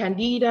 and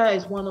Candida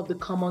is one of the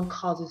common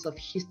causes of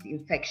yeast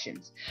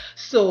infections.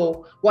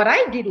 So what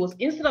I did was,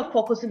 instead of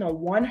focusing on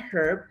one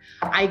herb,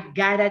 I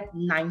gathered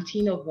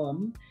 19 of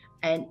them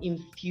and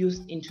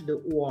infused into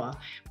the oil.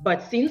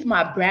 But since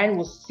my brand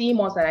was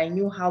CMOS and I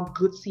knew how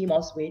good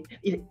CMOS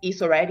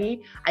is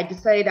already, I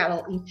decided that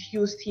I'll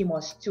infuse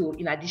CMOS too,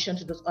 in addition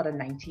to those other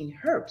 19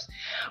 herbs.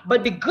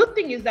 But the good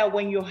thing is that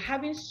when you're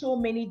having so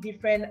many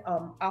different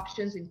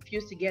options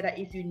infused together,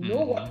 if you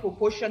know what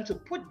proportion to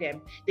put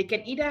them, they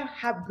can either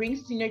bring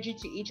synergy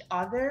to each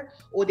other,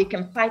 or they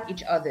can fight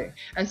each other.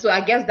 And so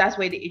I guess that's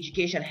where the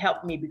education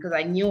helped me, because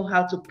I knew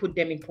how to put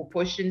them in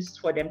proportions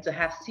for them to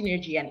have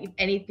synergy, and if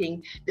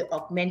anything, they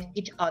augment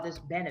each other's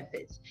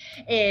benefits.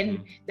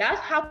 And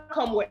that's how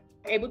come we're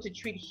able to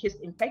treat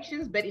yeast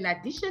infections. But in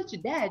addition to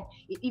that,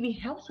 it even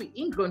helps with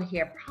ingrown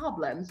hair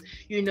problems.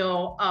 You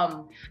know,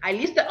 I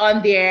listed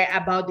on there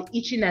about the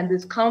itching and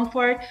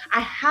discomfort. I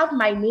have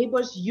my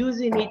neighbors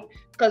using it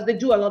because they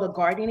do a lot of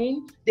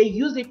gardening. They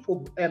use it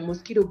for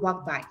mosquito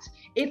bug bites.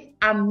 It's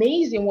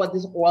amazing what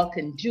this oil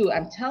can do,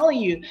 I'm telling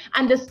you.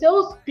 And the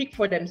sales speak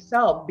for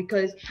themselves,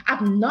 because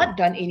I've not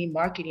done any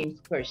marketing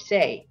per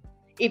se.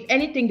 If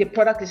anything, the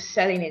product is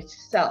selling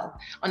itself.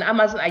 On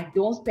Amazon, I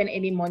don't spend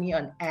any money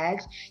on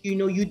ads. You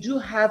know, you do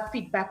have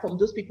feedback from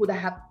those people that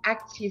have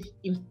active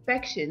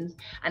infections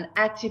and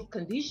active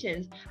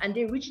conditions, and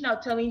they're reaching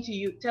out telling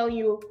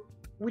you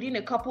within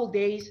a couple of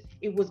days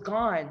it was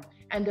gone.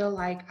 And they're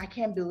like, I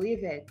can't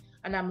believe it.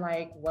 And I'm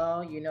like,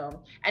 well, you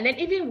know. And then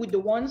even with the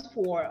ones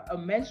for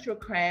menstrual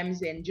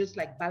cramps and just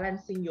like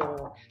balancing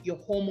your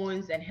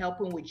hormones and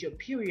helping with your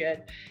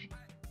period,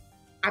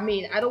 I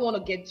mean, I don't want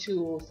to get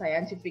too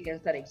scientific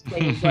and start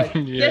explaining, but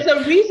there's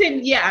a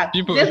reason.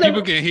 People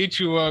can hit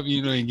you up,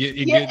 you know, and get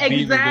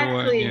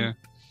exactly. Yeah.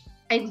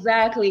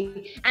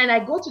 Exactly. And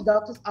I go to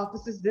doctors'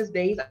 offices these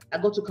days. I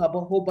go to a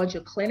whole bunch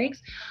of clinics.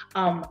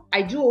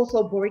 I do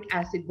also boric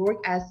acid. Boric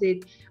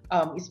acid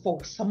is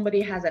for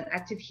somebody has an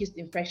active yeast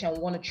infection, we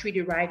want to treat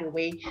it right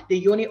away. The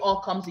yoni oil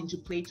comes into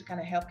play to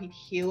kind of help it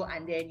heal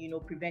and then, you know,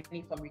 prevent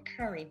it from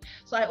recurring.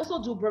 So I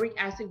also do boric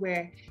acid,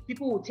 where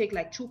people will take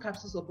like 2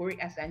 capsules of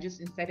boric acid and just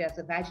insert it as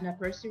a vaginal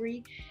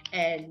pessary,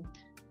 and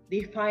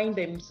they find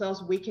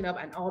themselves waking up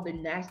and all the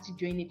nasty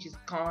drainage is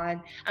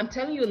gone. I'm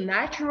telling you,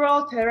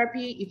 natural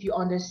therapy, if you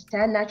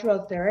understand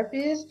natural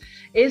therapies,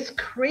 it's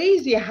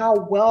crazy how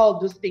well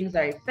those things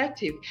are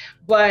effective.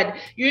 But,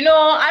 you know,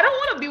 I don't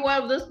want to be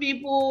one of those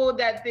people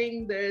that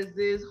think there's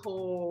this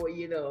whole,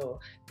 you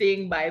know,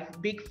 thing by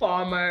Big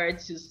Pharma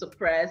to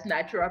suppress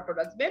natural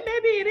products. But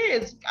maybe it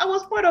is. I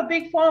was part of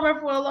Big Pharma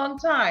for a long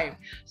time.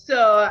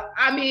 So,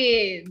 I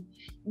mean,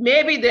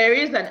 maybe there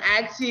is an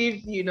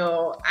active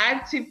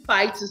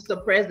fight to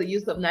suppress the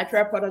use of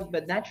natural products,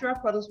 but natural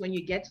products, when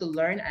you get to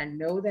learn and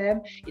know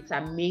them, it's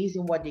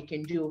amazing what they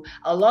can do.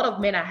 A lot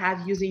of men I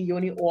have using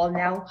yoni oil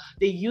now,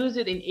 they use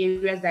it in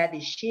areas that they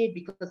shave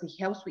because it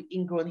helps with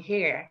ingrown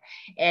hair.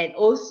 And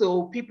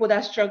also people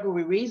that struggle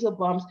with razor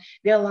bumps,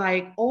 they're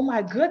like, oh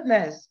my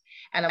goodness.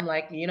 And I'm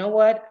like, you know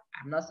what?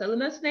 I'm not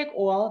selling a snake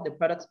oil. The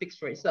product speaks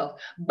for itself.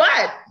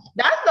 But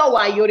that's not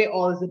why yoni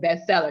oil is a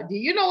bestseller. Do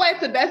you know why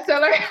it's a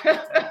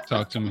bestseller?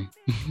 Talk to me.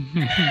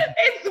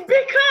 It's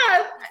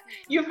because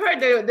you've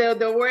heard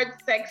the word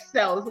sex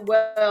sells.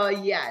 Well,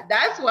 yeah,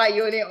 that's why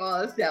yoni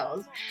oil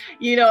sells.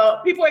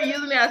 People are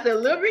using it as a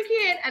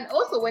lubricant. And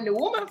also when the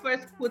woman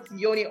first puts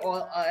yoni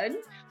oil on,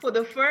 for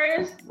the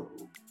first 2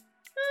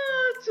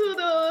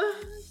 to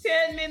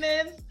 10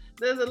 minutes,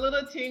 there's a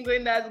little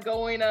tingling that's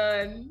going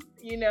on,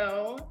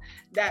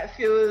 that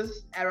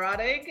feels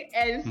erotic.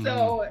 And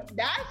so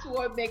that's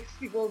what makes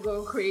people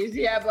go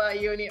crazy about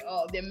yoni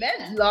oil. The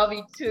men love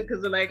it too,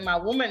 because they're like, my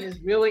woman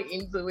is really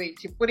into it.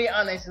 She put it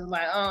on and she's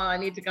like, oh, I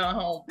need to go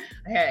home.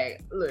 Hey,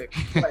 look,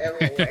 whatever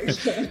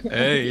works.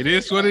 Hey, it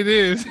is what it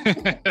is.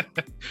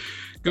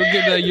 Go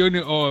get that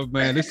yoni oil,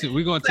 man. Listen,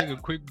 we're going to take a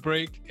quick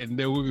break and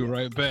then we'll be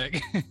right back.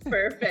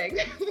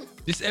 Perfect.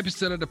 This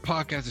episode of the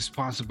podcast is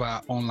sponsored by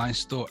our online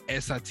store,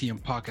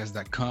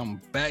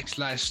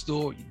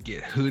 sitmpodcast.com/store. You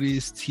get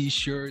hoodies,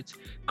 t-shirts,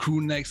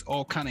 crew necks,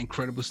 all kind of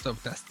incredible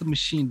stuff. That's the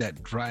machine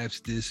that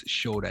drives this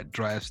show, that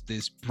drives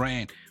this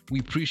brand.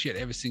 We appreciate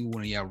every single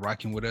one of y'all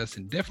rocking with us.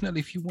 And definitely,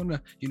 if you want to,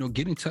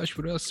 get in touch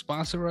with us,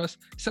 sponsor us,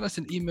 send us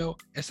an email,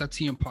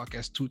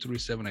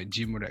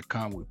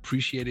 sitmpodcast237@gmail.com. We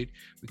appreciate it.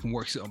 We can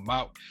work something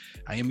out.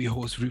 I am your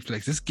host,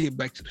 Reflex. Let's get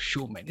back to the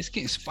show, man. It's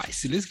getting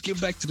spicy. Let's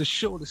get back to the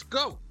show. Let's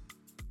go.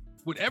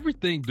 With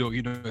everything though,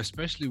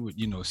 especially with,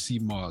 sea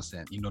moss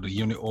and, the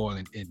unit oil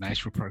and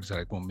natural products that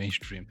are going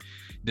mainstream,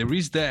 there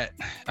is that,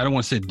 I don't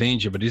want to say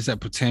danger, but there's that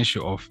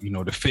potential of,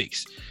 the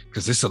fakes,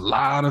 because there's a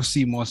lot of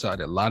sea moss out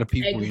there, a lot of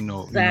people,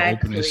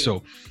 opening.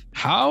 So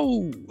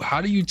how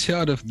do you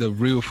tell the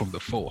real from the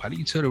faux? How do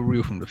you tell the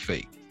real from the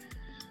fake?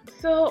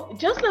 So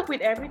just like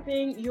with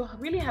everything, you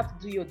really have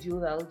to do your due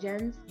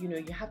diligence.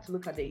 You have to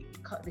look at the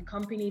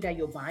company that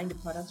you're buying the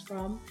products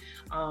from.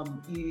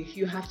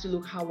 You have to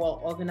look how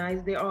well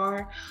organized they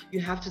are.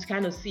 You have to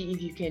kind of see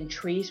if you can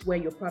trace where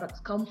your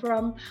products come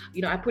from.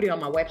 I put it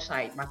on my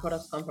website. My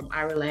products come from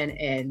Ireland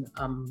and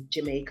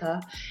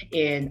Jamaica,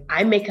 and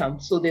I make them.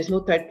 So there's no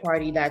third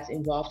party that's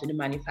involved in the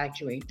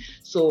manufacturing.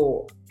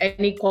 So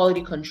any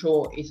quality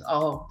control is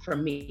all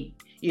from me,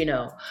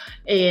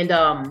 and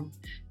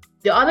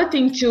the other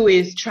thing too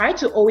is try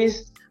to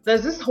always,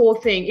 there's this whole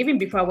thing, even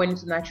before I went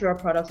into natural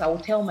products, I will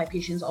tell my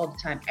patients all the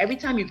time, every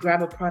time you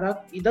grab a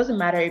product, it doesn't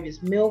matter if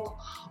it's milk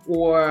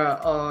or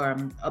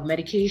a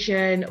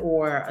medication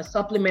or a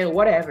supplement or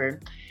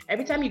whatever.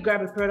 Every time you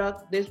grab a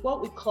product, there's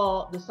what we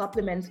call the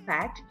supplements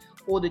fact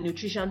or the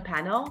nutrition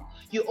panel.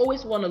 You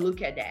always want to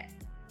look at that.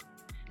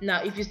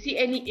 Now, if you see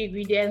any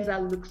ingredients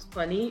that looks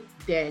funny,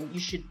 then you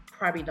should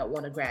probably not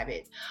want to grab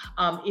it.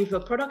 If a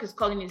product is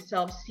calling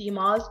itself sea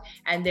moss,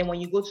 and then when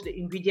you go to the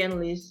ingredient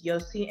list, you're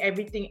seeing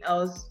everything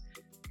else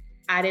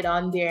added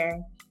on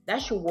there,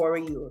 that should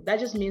worry you. That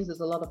just means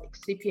there's a lot of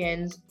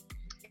excipients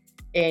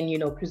and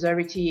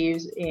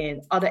preservatives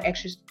and other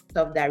extra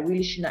stuff that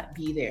really should not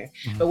be there.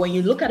 But when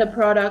you look at a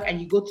product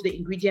and you go to the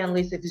ingredient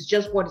list, if it's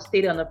just what is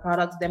stated on the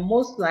product, then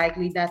most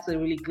likely that's a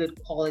really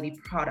good quality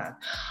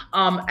product.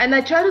 And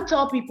I try to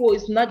tell people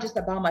it's not just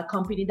about my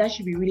company. That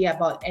should be really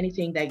about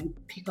anything that you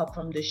pick up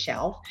from the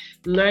shelf.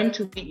 Learn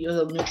to read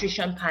your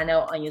nutrition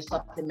panel on your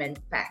supplement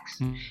facts.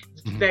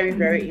 It's very,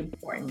 very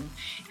important.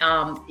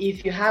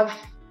 If you have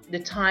the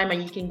time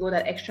and you can go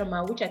that extra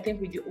mile, which I think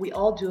we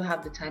all do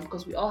have the time,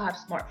 because we all have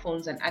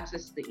smartphones and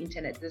access to the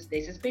internet these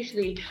days,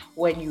 especially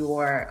when you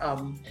are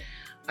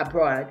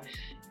abroad.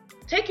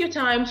 Take your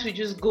time to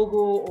just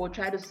Google or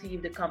try to see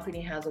if the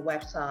company has a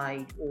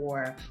website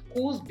or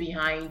who's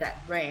behind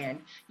that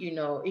brand.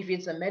 If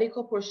it's a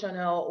medical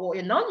personnel or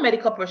a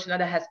non-medical personnel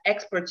that has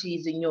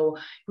expertise and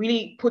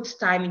really puts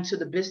time into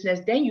the business,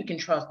 then you can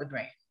trust the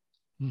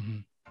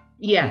brand.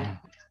 Yeah.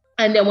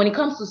 And then when it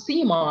comes to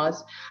sea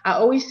moss, I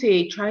always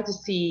say, try to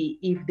see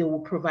if they will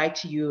provide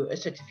to you a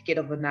certificate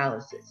of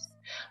analysis.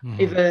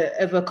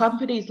 If a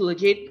company is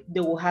legit, they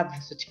will have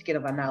a certificate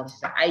of analysis.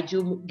 I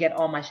do get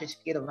all my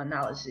certificate of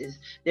analysis.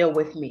 They're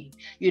with me.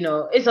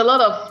 It's a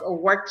lot of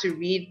work to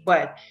read,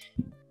 but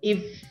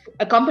if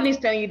a company is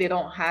telling you they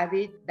don't have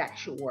it, that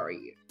should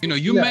worry you.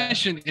 You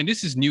mentioned, and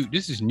this is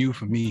new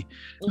for me.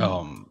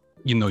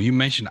 You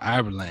mentioned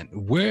Ireland,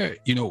 where,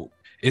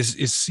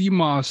 is sea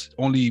moss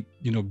only,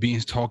 being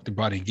talked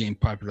about and getting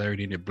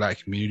popularity in the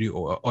Black community,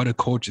 or other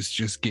cultures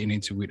just getting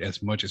into it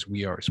as much as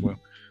we are as well?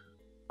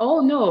 Oh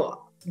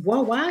no,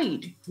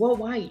 worldwide.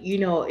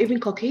 Even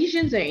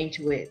Caucasians are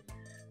into it.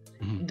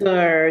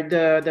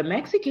 The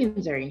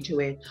Mexicans are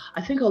into it.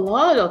 I think a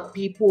lot of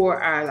people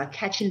are like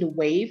catching the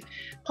wave,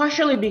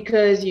 partially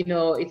because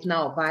it's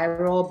now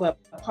viral, but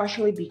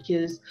partially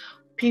because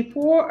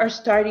people are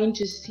starting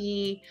to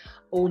see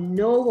or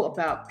know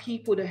about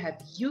people that have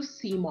used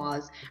sea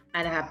moss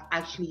and have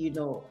actually,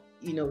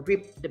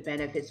 reap the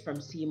benefits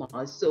from sea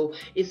moss. So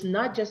it's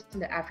not just in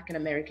the African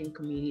American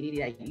community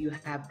that you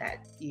have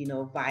that,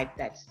 vibe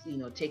that's,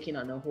 taking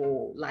on a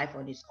whole life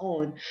on its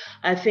own.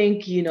 I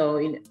think,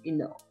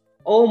 in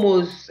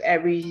almost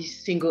every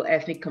single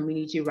ethnic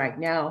community right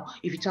now,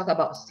 if you talk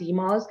about sea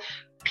moss,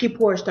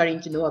 people are starting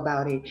to know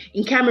about it.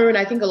 In Cameroon,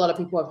 I think a lot of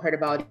people have heard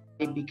about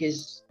it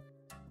because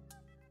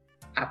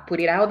I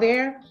put it out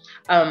there.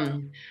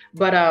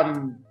 But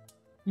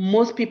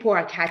most people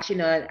are catching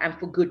on, and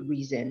for good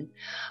reason.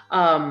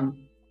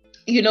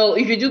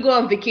 If you do go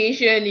on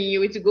vacation and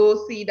you were to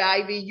go sea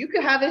diving, you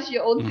could harvest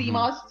your own sea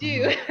moss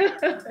too.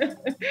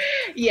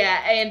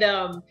 Yeah,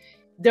 and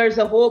there's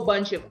a whole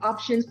bunch of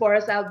options for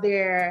us out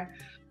there.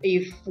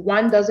 If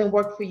one doesn't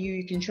work for you,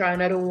 you can try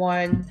another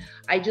one.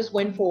 I just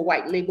went for a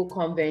white label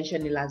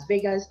convention in Las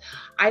Vegas.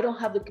 I don't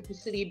have the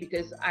capacity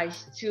because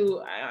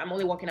I'm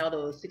only working out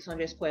a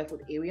 600 square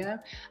foot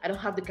area. I don't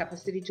have the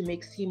capacity to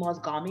make sea moss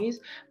gummies,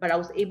 but I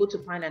was able to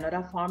find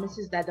another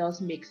pharmacist that does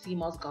make sea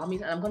moss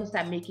gummies, and I'm going to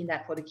start making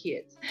that for the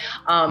kids.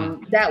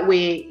 That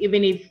way,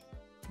 even if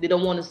they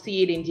don't want to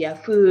see it in their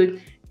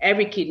food,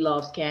 every kid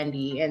loves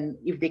candy, and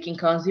if they can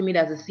consume it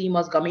as a sea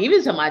moss gummy,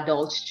 even some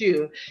adults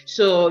too.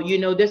 So,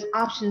 there's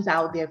options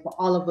out there for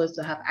all of us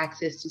to have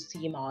access to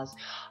sea moss.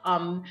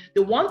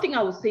 The one thing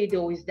I would say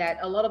though is that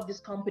a lot of these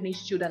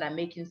companies too that are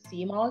making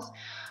sea moss,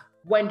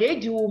 when they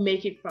do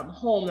make it from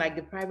home, like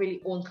the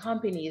privately owned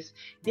companies,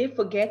 they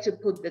forget to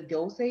put the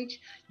dosage.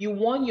 You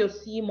want your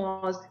sea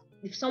moss.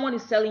 If someone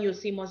is selling your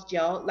sea moss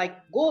gel,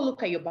 like go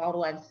look at your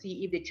bottle and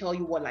see if they tell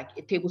you what, like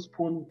a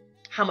tablespoon,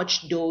 how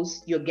much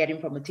dose you're getting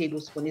from a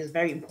tablespoon is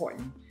very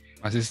important.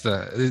 My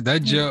sister,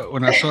 that gel,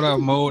 when I saw that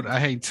mold,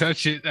 I ain't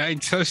touch it. I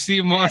ain't touched sea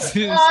moss.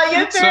 So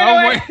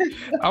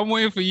I'm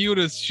waiting for you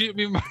to ship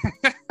me my...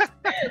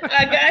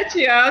 I got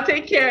you. I'll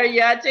take care of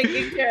you. I'll take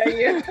good care of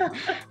you.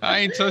 I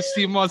ain't touched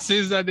sea moss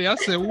since that day. I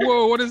said,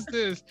 whoa, what is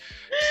this?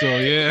 So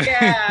yeah.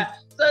 Yeah.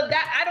 So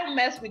that I don't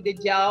mess with the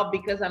gel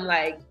because I'm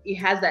like, it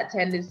has that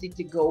tendency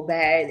to go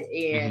bad,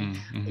 and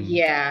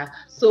yeah.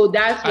 So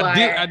that's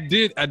why I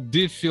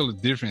did feel the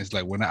difference.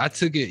 Like when I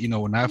took it,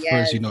 when I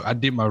first, I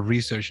did my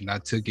research and I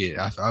took it.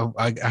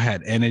 I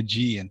had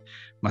energy and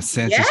my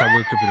senses. I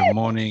woke up in the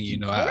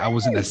morning. I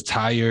wasn't as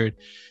tired,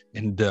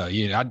 and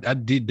I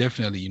did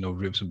definitely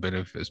rip some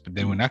benefits. But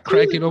then when I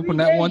cracked it open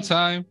that one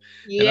time,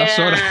 and I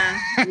saw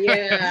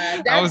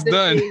that, I was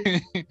done.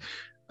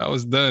 I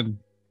was done.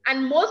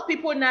 And most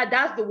people now,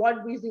 that's the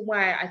one reason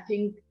why I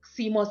think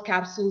sea moss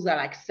capsules are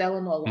like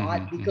selling a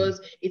lot, because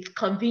it's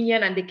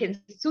convenient and they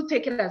can still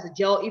take it as a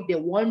gel if they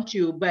want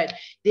to, but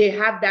they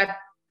have that,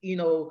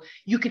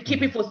 you could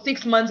keep it for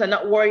 6 months and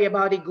not worry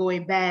about it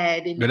going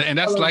bad. And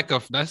that's lack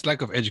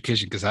of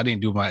education, because I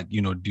didn't do my,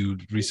 do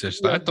research.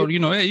 So I thought,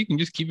 hey, you can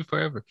just keep it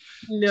forever.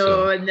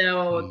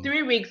 No,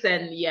 3 weeks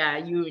and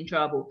you're in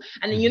trouble.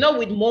 And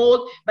with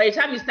mold, by the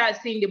time you start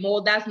seeing the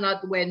mold, that's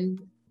not when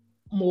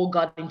mold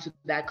got into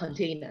that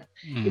container.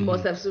 It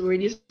must have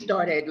already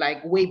started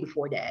like way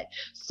before that.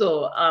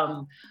 So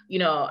I'm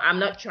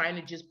not trying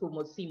to just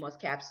promote sea moss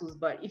capsules,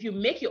 but if you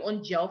make your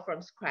own gel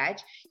from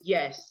scratch,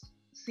 yes,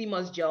 sea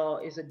moss gel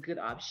is a good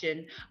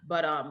option.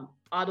 But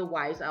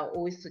otherwise, I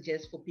always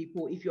suggest for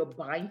people, if you're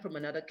buying from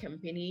another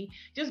company,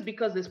 just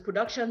because there's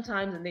production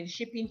times and then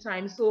shipping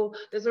times, so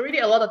there's already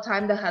a lot of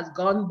time that has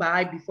gone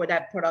by before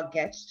that product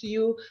gets to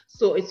you.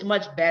 So it's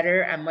much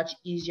better and much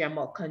easier and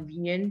more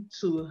convenient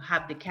to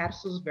have the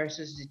capsules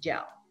versus the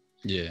gel.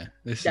 Yeah,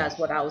 that's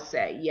what I would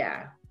say.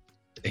 Yeah.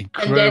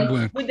 Incredible. And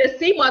then with the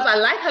sea moss, I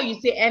like how you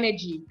say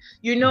energy.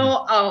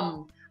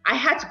 I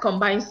had to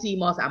combine sea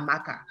moss and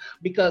maca,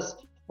 because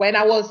when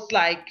I was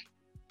like,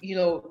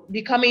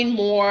 becoming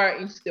more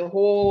into the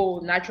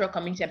whole natural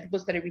community and people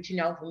started reaching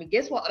out for me,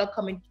 guess what other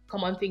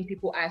common thing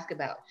people ask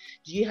about?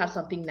 Do you have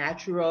something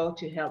natural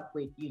to help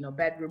with,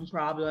 bedroom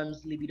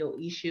problems, libido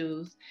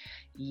issues?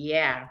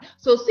 Yeah.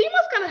 So sea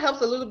moss kind of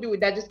helps a little bit with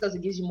that, just because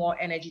it gives you more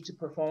energy to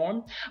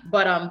perform.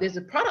 But there's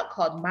a product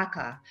called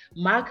maca.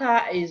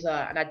 Maca is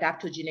an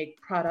adaptogenic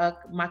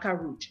product, maca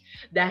root,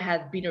 that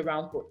has been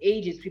around for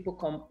ages. People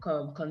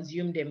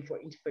consume them for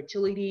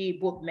infertility,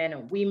 both men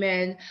and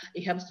women.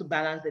 It helps to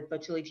balance the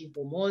fertility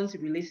hormones.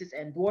 It releases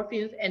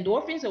endorphins.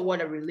 Endorphins are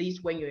what are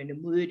released when you're in the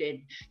mood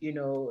and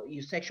you're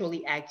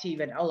sexually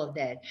active and all of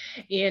that.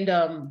 And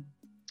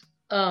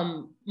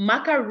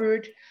maca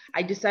root,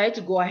 I decided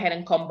to go ahead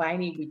and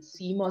combine it with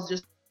sea moss,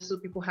 just so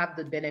people have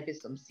the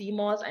benefits from sea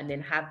moss and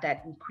then have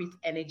that increased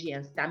energy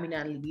and stamina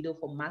and libido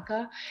for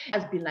maca. It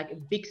has been like a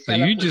big seller.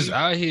 So you just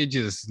out here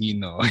just,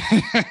 just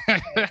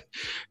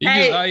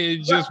out here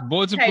just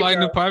multiplying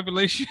the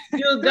population.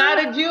 You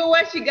gotta do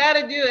what you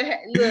gotta do.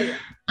 Look,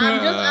 I'm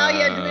just out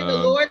here doing the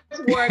Lord's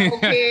work,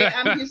 okay?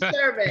 I'm his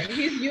servant.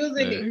 He's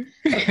using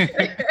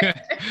it.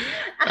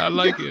 I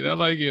like it.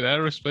 I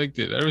respect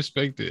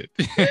it.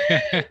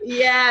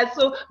 Yeah,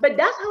 but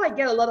that's how I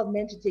get a lot of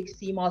men to take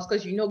sea moss,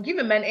 because give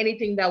a man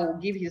anything that will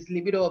give his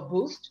libido a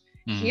boost,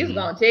 he's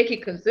gonna take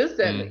it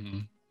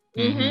consistently.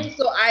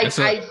 So That's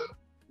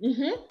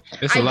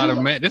there's a I lot of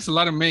do. men. There's a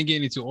lot of men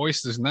getting into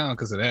oysters now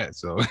because of that.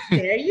 So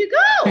There you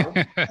go.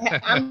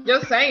 I'm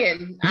just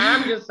saying.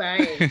 I'm just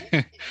saying.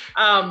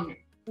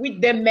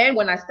 With the men,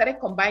 when I started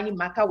combining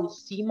maca with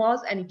sea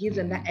moss, and it gives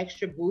them that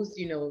extra boost,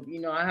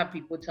 I have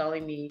people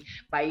telling me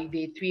by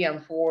day 3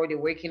 and 4 they're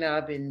waking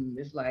up and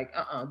it's like,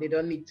 they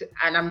don't need to,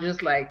 and I'm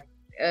just like,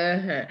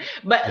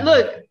 But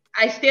look,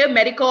 I stay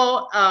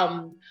medical.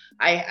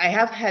 I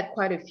have had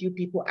quite a few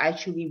people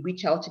actually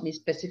reach out to me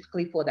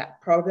specifically for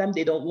that problem.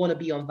 They don't want to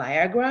be on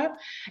Viagra.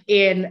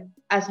 And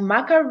as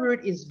maca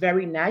root is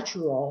very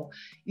natural,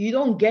 you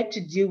don't get to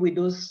deal with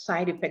those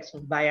side effects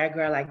from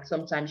Viagra. Like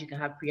sometimes you can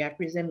have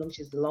priapism, which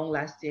is the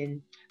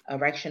long-lasting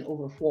erection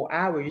over 4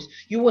 hours.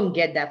 You won't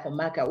get that from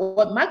maca.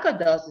 What maca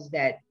does is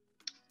that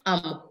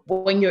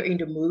when you're in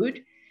the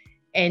mood,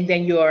 and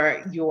then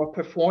you're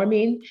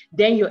performing,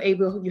 then you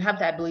have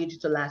the ability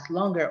to last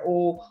longer.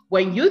 Or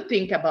when you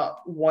think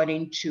about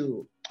wanting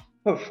to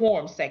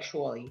perform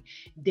sexually,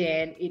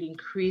 then it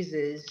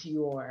increases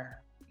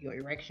your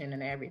erection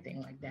and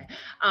everything like that.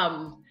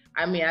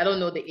 I mean, I don't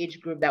know the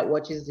age group that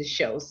watches the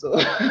show, so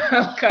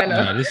I'm kind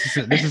of. No, this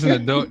is an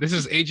adult. This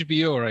is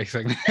HBO, right?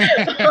 Okay,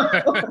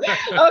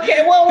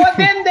 well,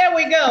 then there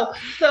we go.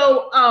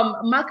 So,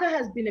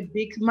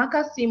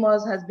 maca sea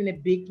moss has been a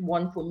big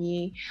one for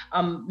me.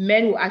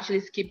 Men will actually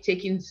skip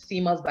taking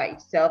sea moss by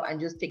itself and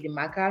just take the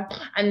maca.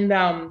 And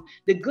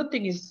the good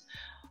thing is,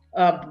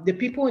 the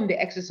people in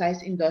the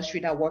exercise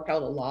industry that work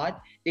out a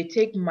lot, they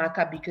take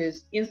maca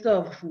because instead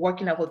of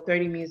working out for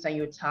 30 minutes and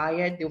you're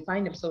tired, they'll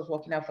find themselves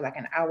working out for like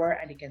an hour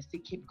and they can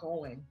still keep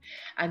going.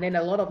 And then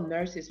a lot of my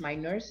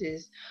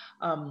nurses,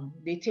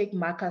 they take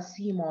maca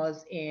sea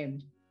moss,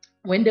 and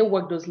when they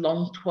work those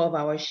long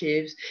 12-hour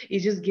shifts, it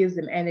just gives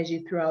them energy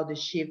throughout the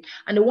shift.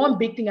 And the one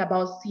big thing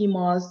about sea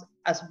moss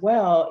as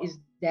well is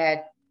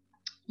that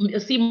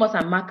sea moss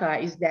and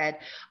maca is that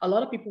a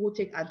lot of people who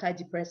take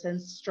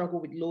antidepressants struggle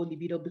with low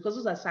libido because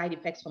those are side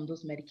effects from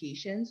those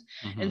medications.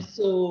 And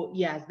so,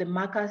 yes, the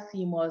maca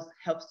sea moss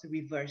helps to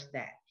reverse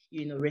that.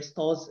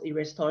 Restores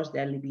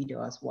their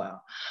libido as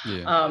well.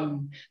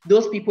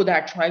 Those people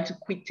that are trying to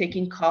quit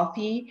taking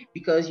coffee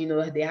because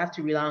they have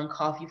to rely on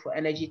coffee for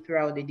energy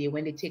throughout the day,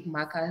 when they take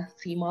maca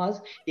sea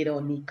moss, they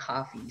don't need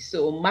coffee.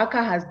 So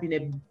maca has been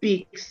a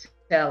big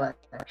seller.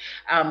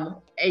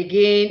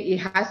 Again, it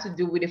has to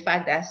do with the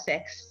fact that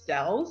sex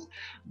sells,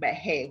 but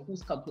hey,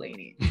 who's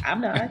complaining?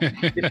 I'm not.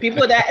 The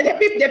people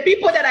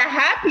that are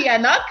happy are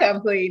not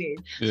complaining.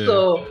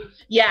 So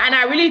yeah, and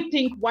I really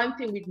think one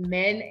thing with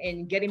men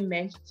and getting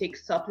men to take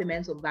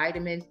supplements or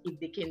vitamins, if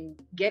they can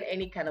get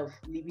any kind of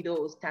libido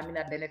or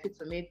stamina benefits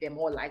from it, they're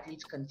more likely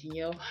to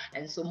continue.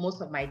 And so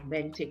most of my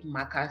men take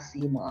maca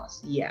sea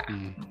moss.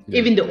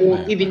 Even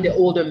the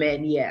older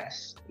men.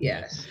 Yes.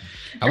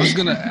 I was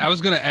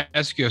gonna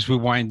ask you as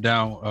we wind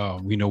down,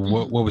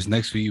 what was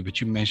next for you, but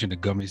you mentioned the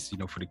gummies,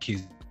 for the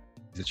kids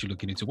that you're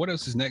looking into. What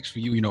else is next for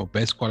you?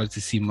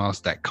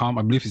 bestqualityseamoss.com.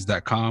 I believe it's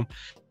 .com.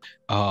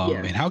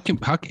 And how can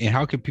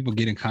people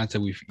get in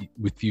contact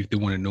with you if they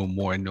want to know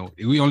more? And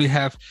we only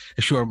have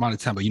a short amount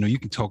of time, but you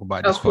can talk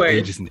about this for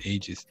ages and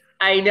ages.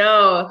 I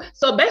know.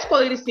 So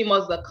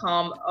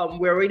bestqualityseamoss.com,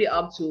 we're already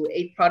up to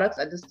 8 products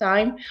at this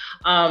time.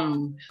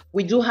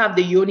 We do have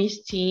the Yoni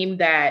steam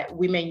that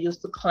women use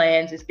to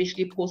cleanse,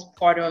 especially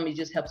postpartum. It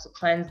just helps to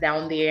cleanse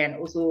down there. And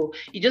also,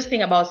 you just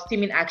think about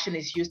steaming action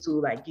is used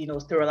to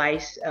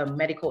sterilize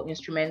medical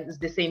instruments. It's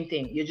the same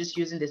thing. You're just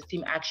using the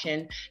steam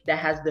action that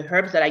has the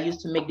herbs that I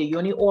used to make the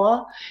Yoni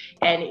oil,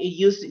 and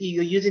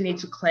you're using it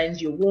to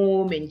cleanse your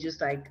womb and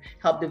just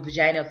help the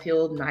vagina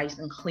feel nice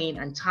and clean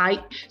and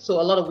tight. So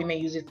a lot of women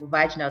use it for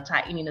vaginal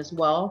tightening as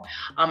well.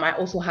 I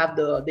also have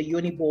the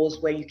Yoni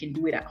bowls where you can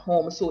do it at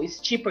home. So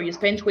it's cheaper. You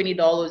spend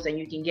 $20 and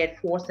you can get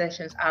 4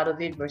 sessions out of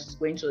it versus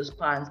going to the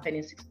spa and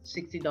spending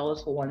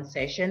 $60 for 1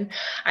 session.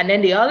 And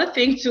then the other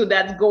thing too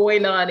that's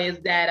going on is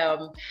that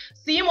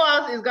sea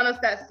moss is gonna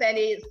start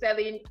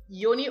selling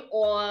Yoni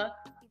oil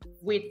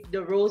with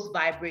the Rose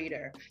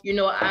vibrator.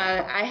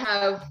 I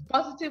have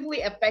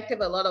positively affected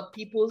a lot of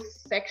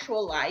people's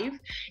sexual life,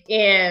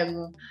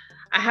 and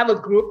I have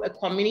a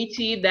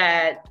community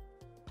that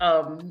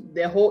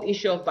the whole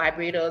issue of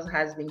vibrators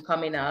has been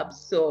coming up.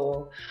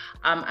 So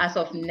as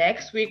of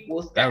next week,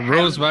 we'll start. That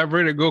Rose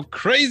vibrator go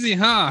crazy,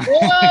 huh?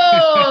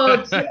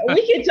 Whoa!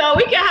 we can have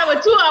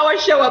a 2-hour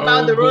show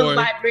about the Rose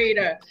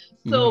vibrator.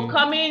 So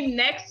coming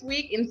next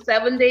week in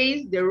 7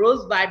 days, the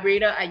Rose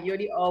vibrator and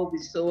Yoni oil will be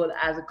sold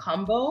as a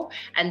combo,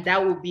 and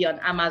that will be on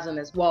Amazon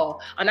as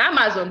well. On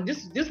Amazon,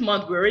 this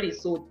month we already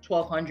sold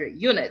 1,200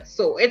 units,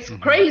 so it's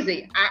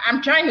crazy.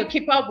 I'm trying to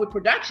keep up with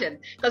production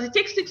because it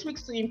takes 6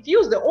 weeks to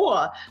infuse the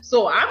oil.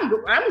 So I'm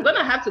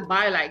gonna have to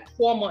buy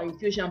 4 more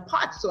infusion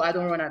pots so I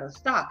don't run out of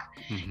stock.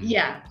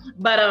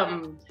 But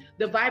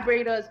the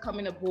vibrator is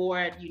coming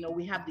aboard.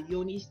 We have the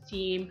Yoni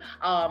steam.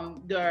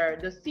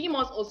 The sea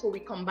moss also, we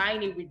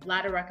combine it with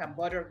bladderwrack and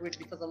butterroot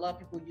because a lot of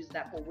people use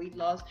that for weight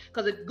loss.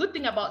 Because the good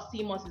thing about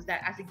sea moss is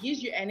that as it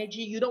gives you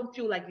energy, you don't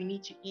feel like you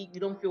need to eat.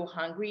 You don't feel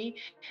hungry.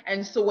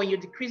 And so when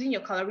you're decreasing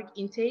your caloric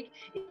intake,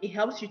 it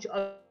helps you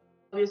to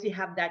obviously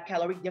have that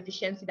caloric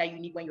deficiency that you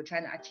need when you're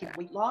trying to achieve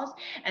weight loss.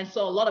 And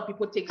so a lot of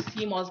people take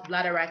sea moss,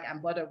 bladderwrack,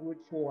 and butterroot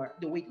for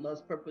the weight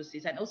loss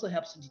purposes, and also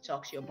helps to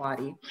detox your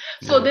body.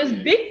 So there's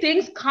big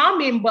things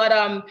coming,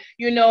 but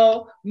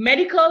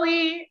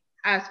medically,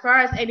 as far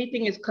as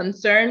anything is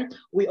concerned,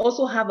 we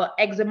also have an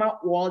eczema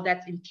oil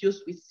that's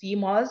infused with sea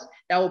moss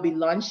that will be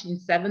launched in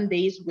 7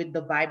 days with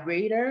the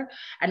vibrator.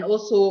 And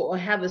also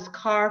have a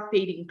scar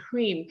fading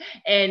cream.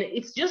 And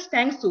it's just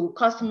thanks to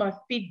customer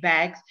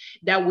feedbacks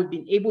that we've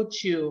been able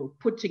to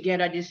put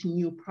together these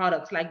new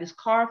products, like the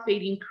scar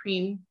fading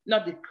cream,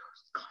 not the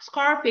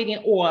scar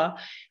fading oil,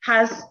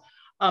 has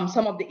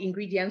some of the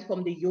ingredients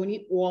from the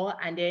yoni oil,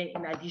 and then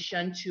in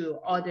addition to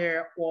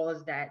other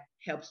oils that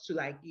helps to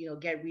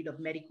get rid of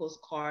medical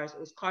scars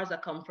or scars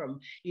that come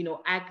from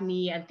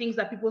acne and things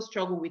that people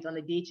struggle with on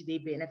a day-to-day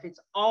benefits,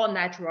 all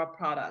natural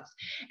products.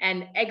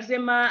 And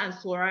eczema and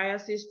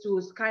psoriasis too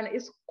is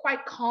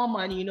quite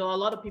common. A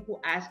lot of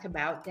people ask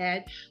about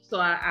that, so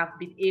I've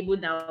been able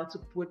now to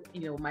put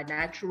my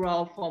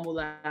natural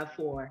formula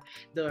for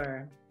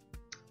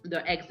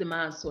the eczema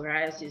and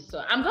psoriasis.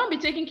 So I'm going to be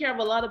taking care of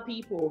a lot of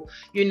people.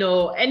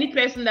 Any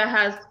person that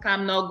has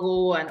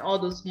Camnogo and all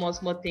those small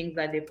things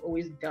that they've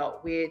always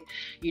dealt with,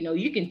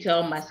 you can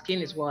tell my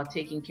skin is well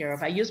taken care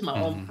of. I use my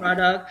own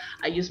product.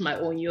 I use my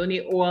own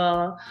yoni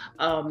oil.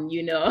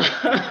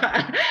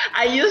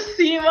 I use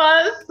sea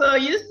moss. So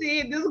you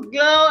see this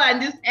glow and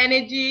this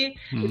energy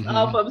is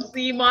all from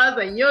sea moss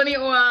and yoni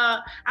oil.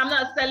 I'm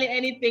not selling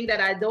anything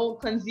that I don't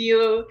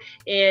consume.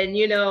 And,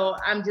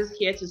 I'm just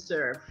here to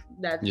serve.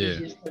 That's the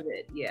gist of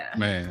it. Yeah.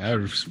 Man, I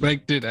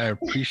respect it. I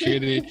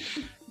appreciate it.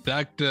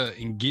 Dr.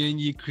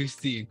 Ngenyi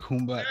Christy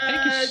Nkumba,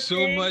 thank you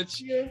so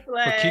much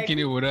for kicking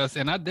it with us.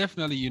 And I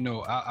definitely,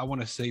 I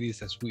want to say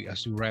this as we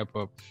wrap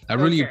up. I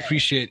really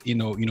appreciate,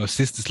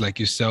 sisters like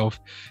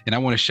yourself. And I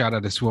want to shout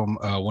out as well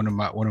one of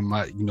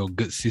my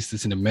good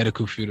sisters in the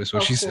medical field as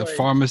well. She's a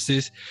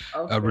pharmacist,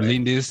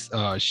 Relindis.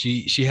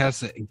 She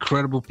has an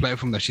incredible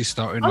platform that she's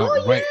starting up.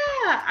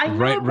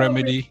 Right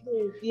Remedy.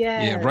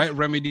 Right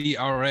Remedy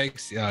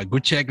RX. Go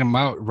check them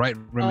out.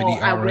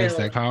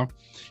 RightRemedyRx.com.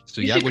 So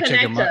y'all go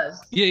check them out.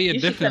 Yeah,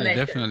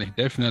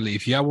 definitely.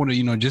 If y'all want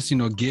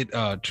to, get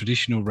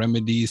traditional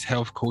remedies,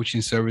 health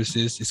coaching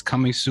services, it's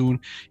coming soon.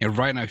 And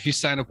right now, if you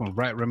sign up on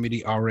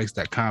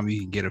RightRemedyRx.com,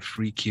 you can get a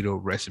free keto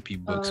recipe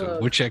book.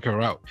 So go check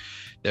her out.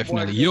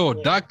 Definitely. Yo,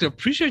 Doctor,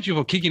 appreciate you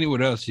for kicking it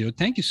with us.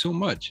 Thank you so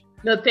much.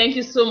 No, thank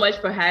you so much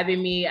for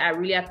having me. I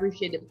really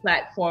appreciate the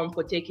platform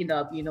for taking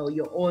up,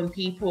 your own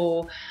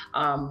people.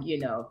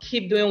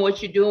 Keep doing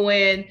what you're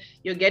doing.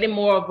 You're getting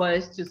more of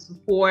us to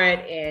support,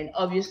 and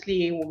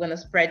obviously we're going to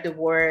spread the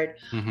word.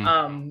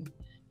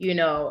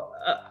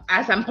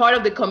 As I'm part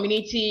of the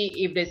community,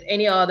 if there's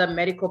any other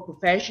medical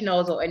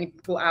professionals or any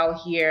people out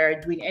here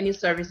doing any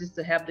services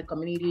to help the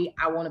community,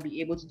 I want to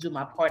be able to do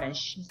my part and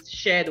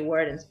share the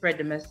word and spread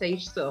the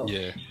message. So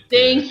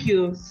thank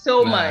you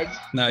so much.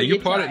 Now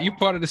you're part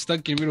of the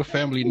Stuck in Middle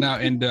family now,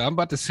 and I'm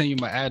about to send you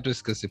my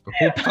address because if a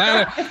whole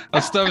planet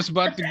of stuff is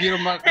about to get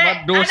on my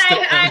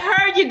doorstep. I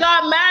heard you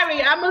got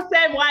married. I'm gonna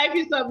send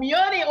wifey some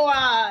yoni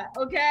oil.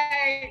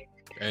 Okay.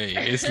 Hey,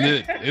 it's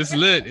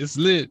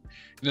lit.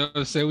 You know what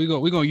I'm saying?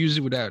 We're gonna use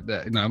it without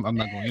that. I'm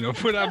not gonna,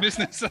 put our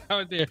business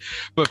out there.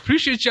 But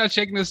appreciate y'all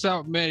checking us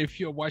out, man. If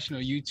you're watching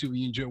on YouTube,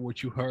 you enjoyed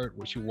what you heard,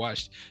 what you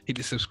watched, hit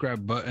the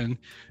subscribe button.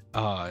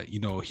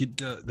 Hit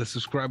the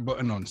subscribe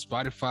button on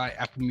Spotify,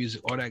 Apple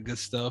Music, all that good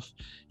stuff.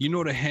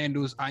 The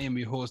handles. I am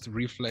your host,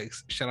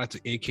 Reflex. Shout out to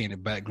AK in the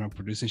background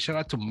producing. Shout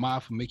out to Ma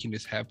for making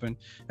this happen.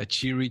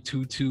 Achiri,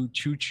 Tutu,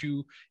 Choo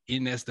Choo,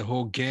 Ines, the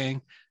whole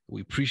gang. We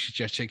appreciate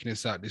y'all checking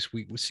us out this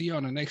week. We'll see you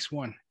on the next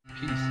one.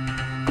 Peace.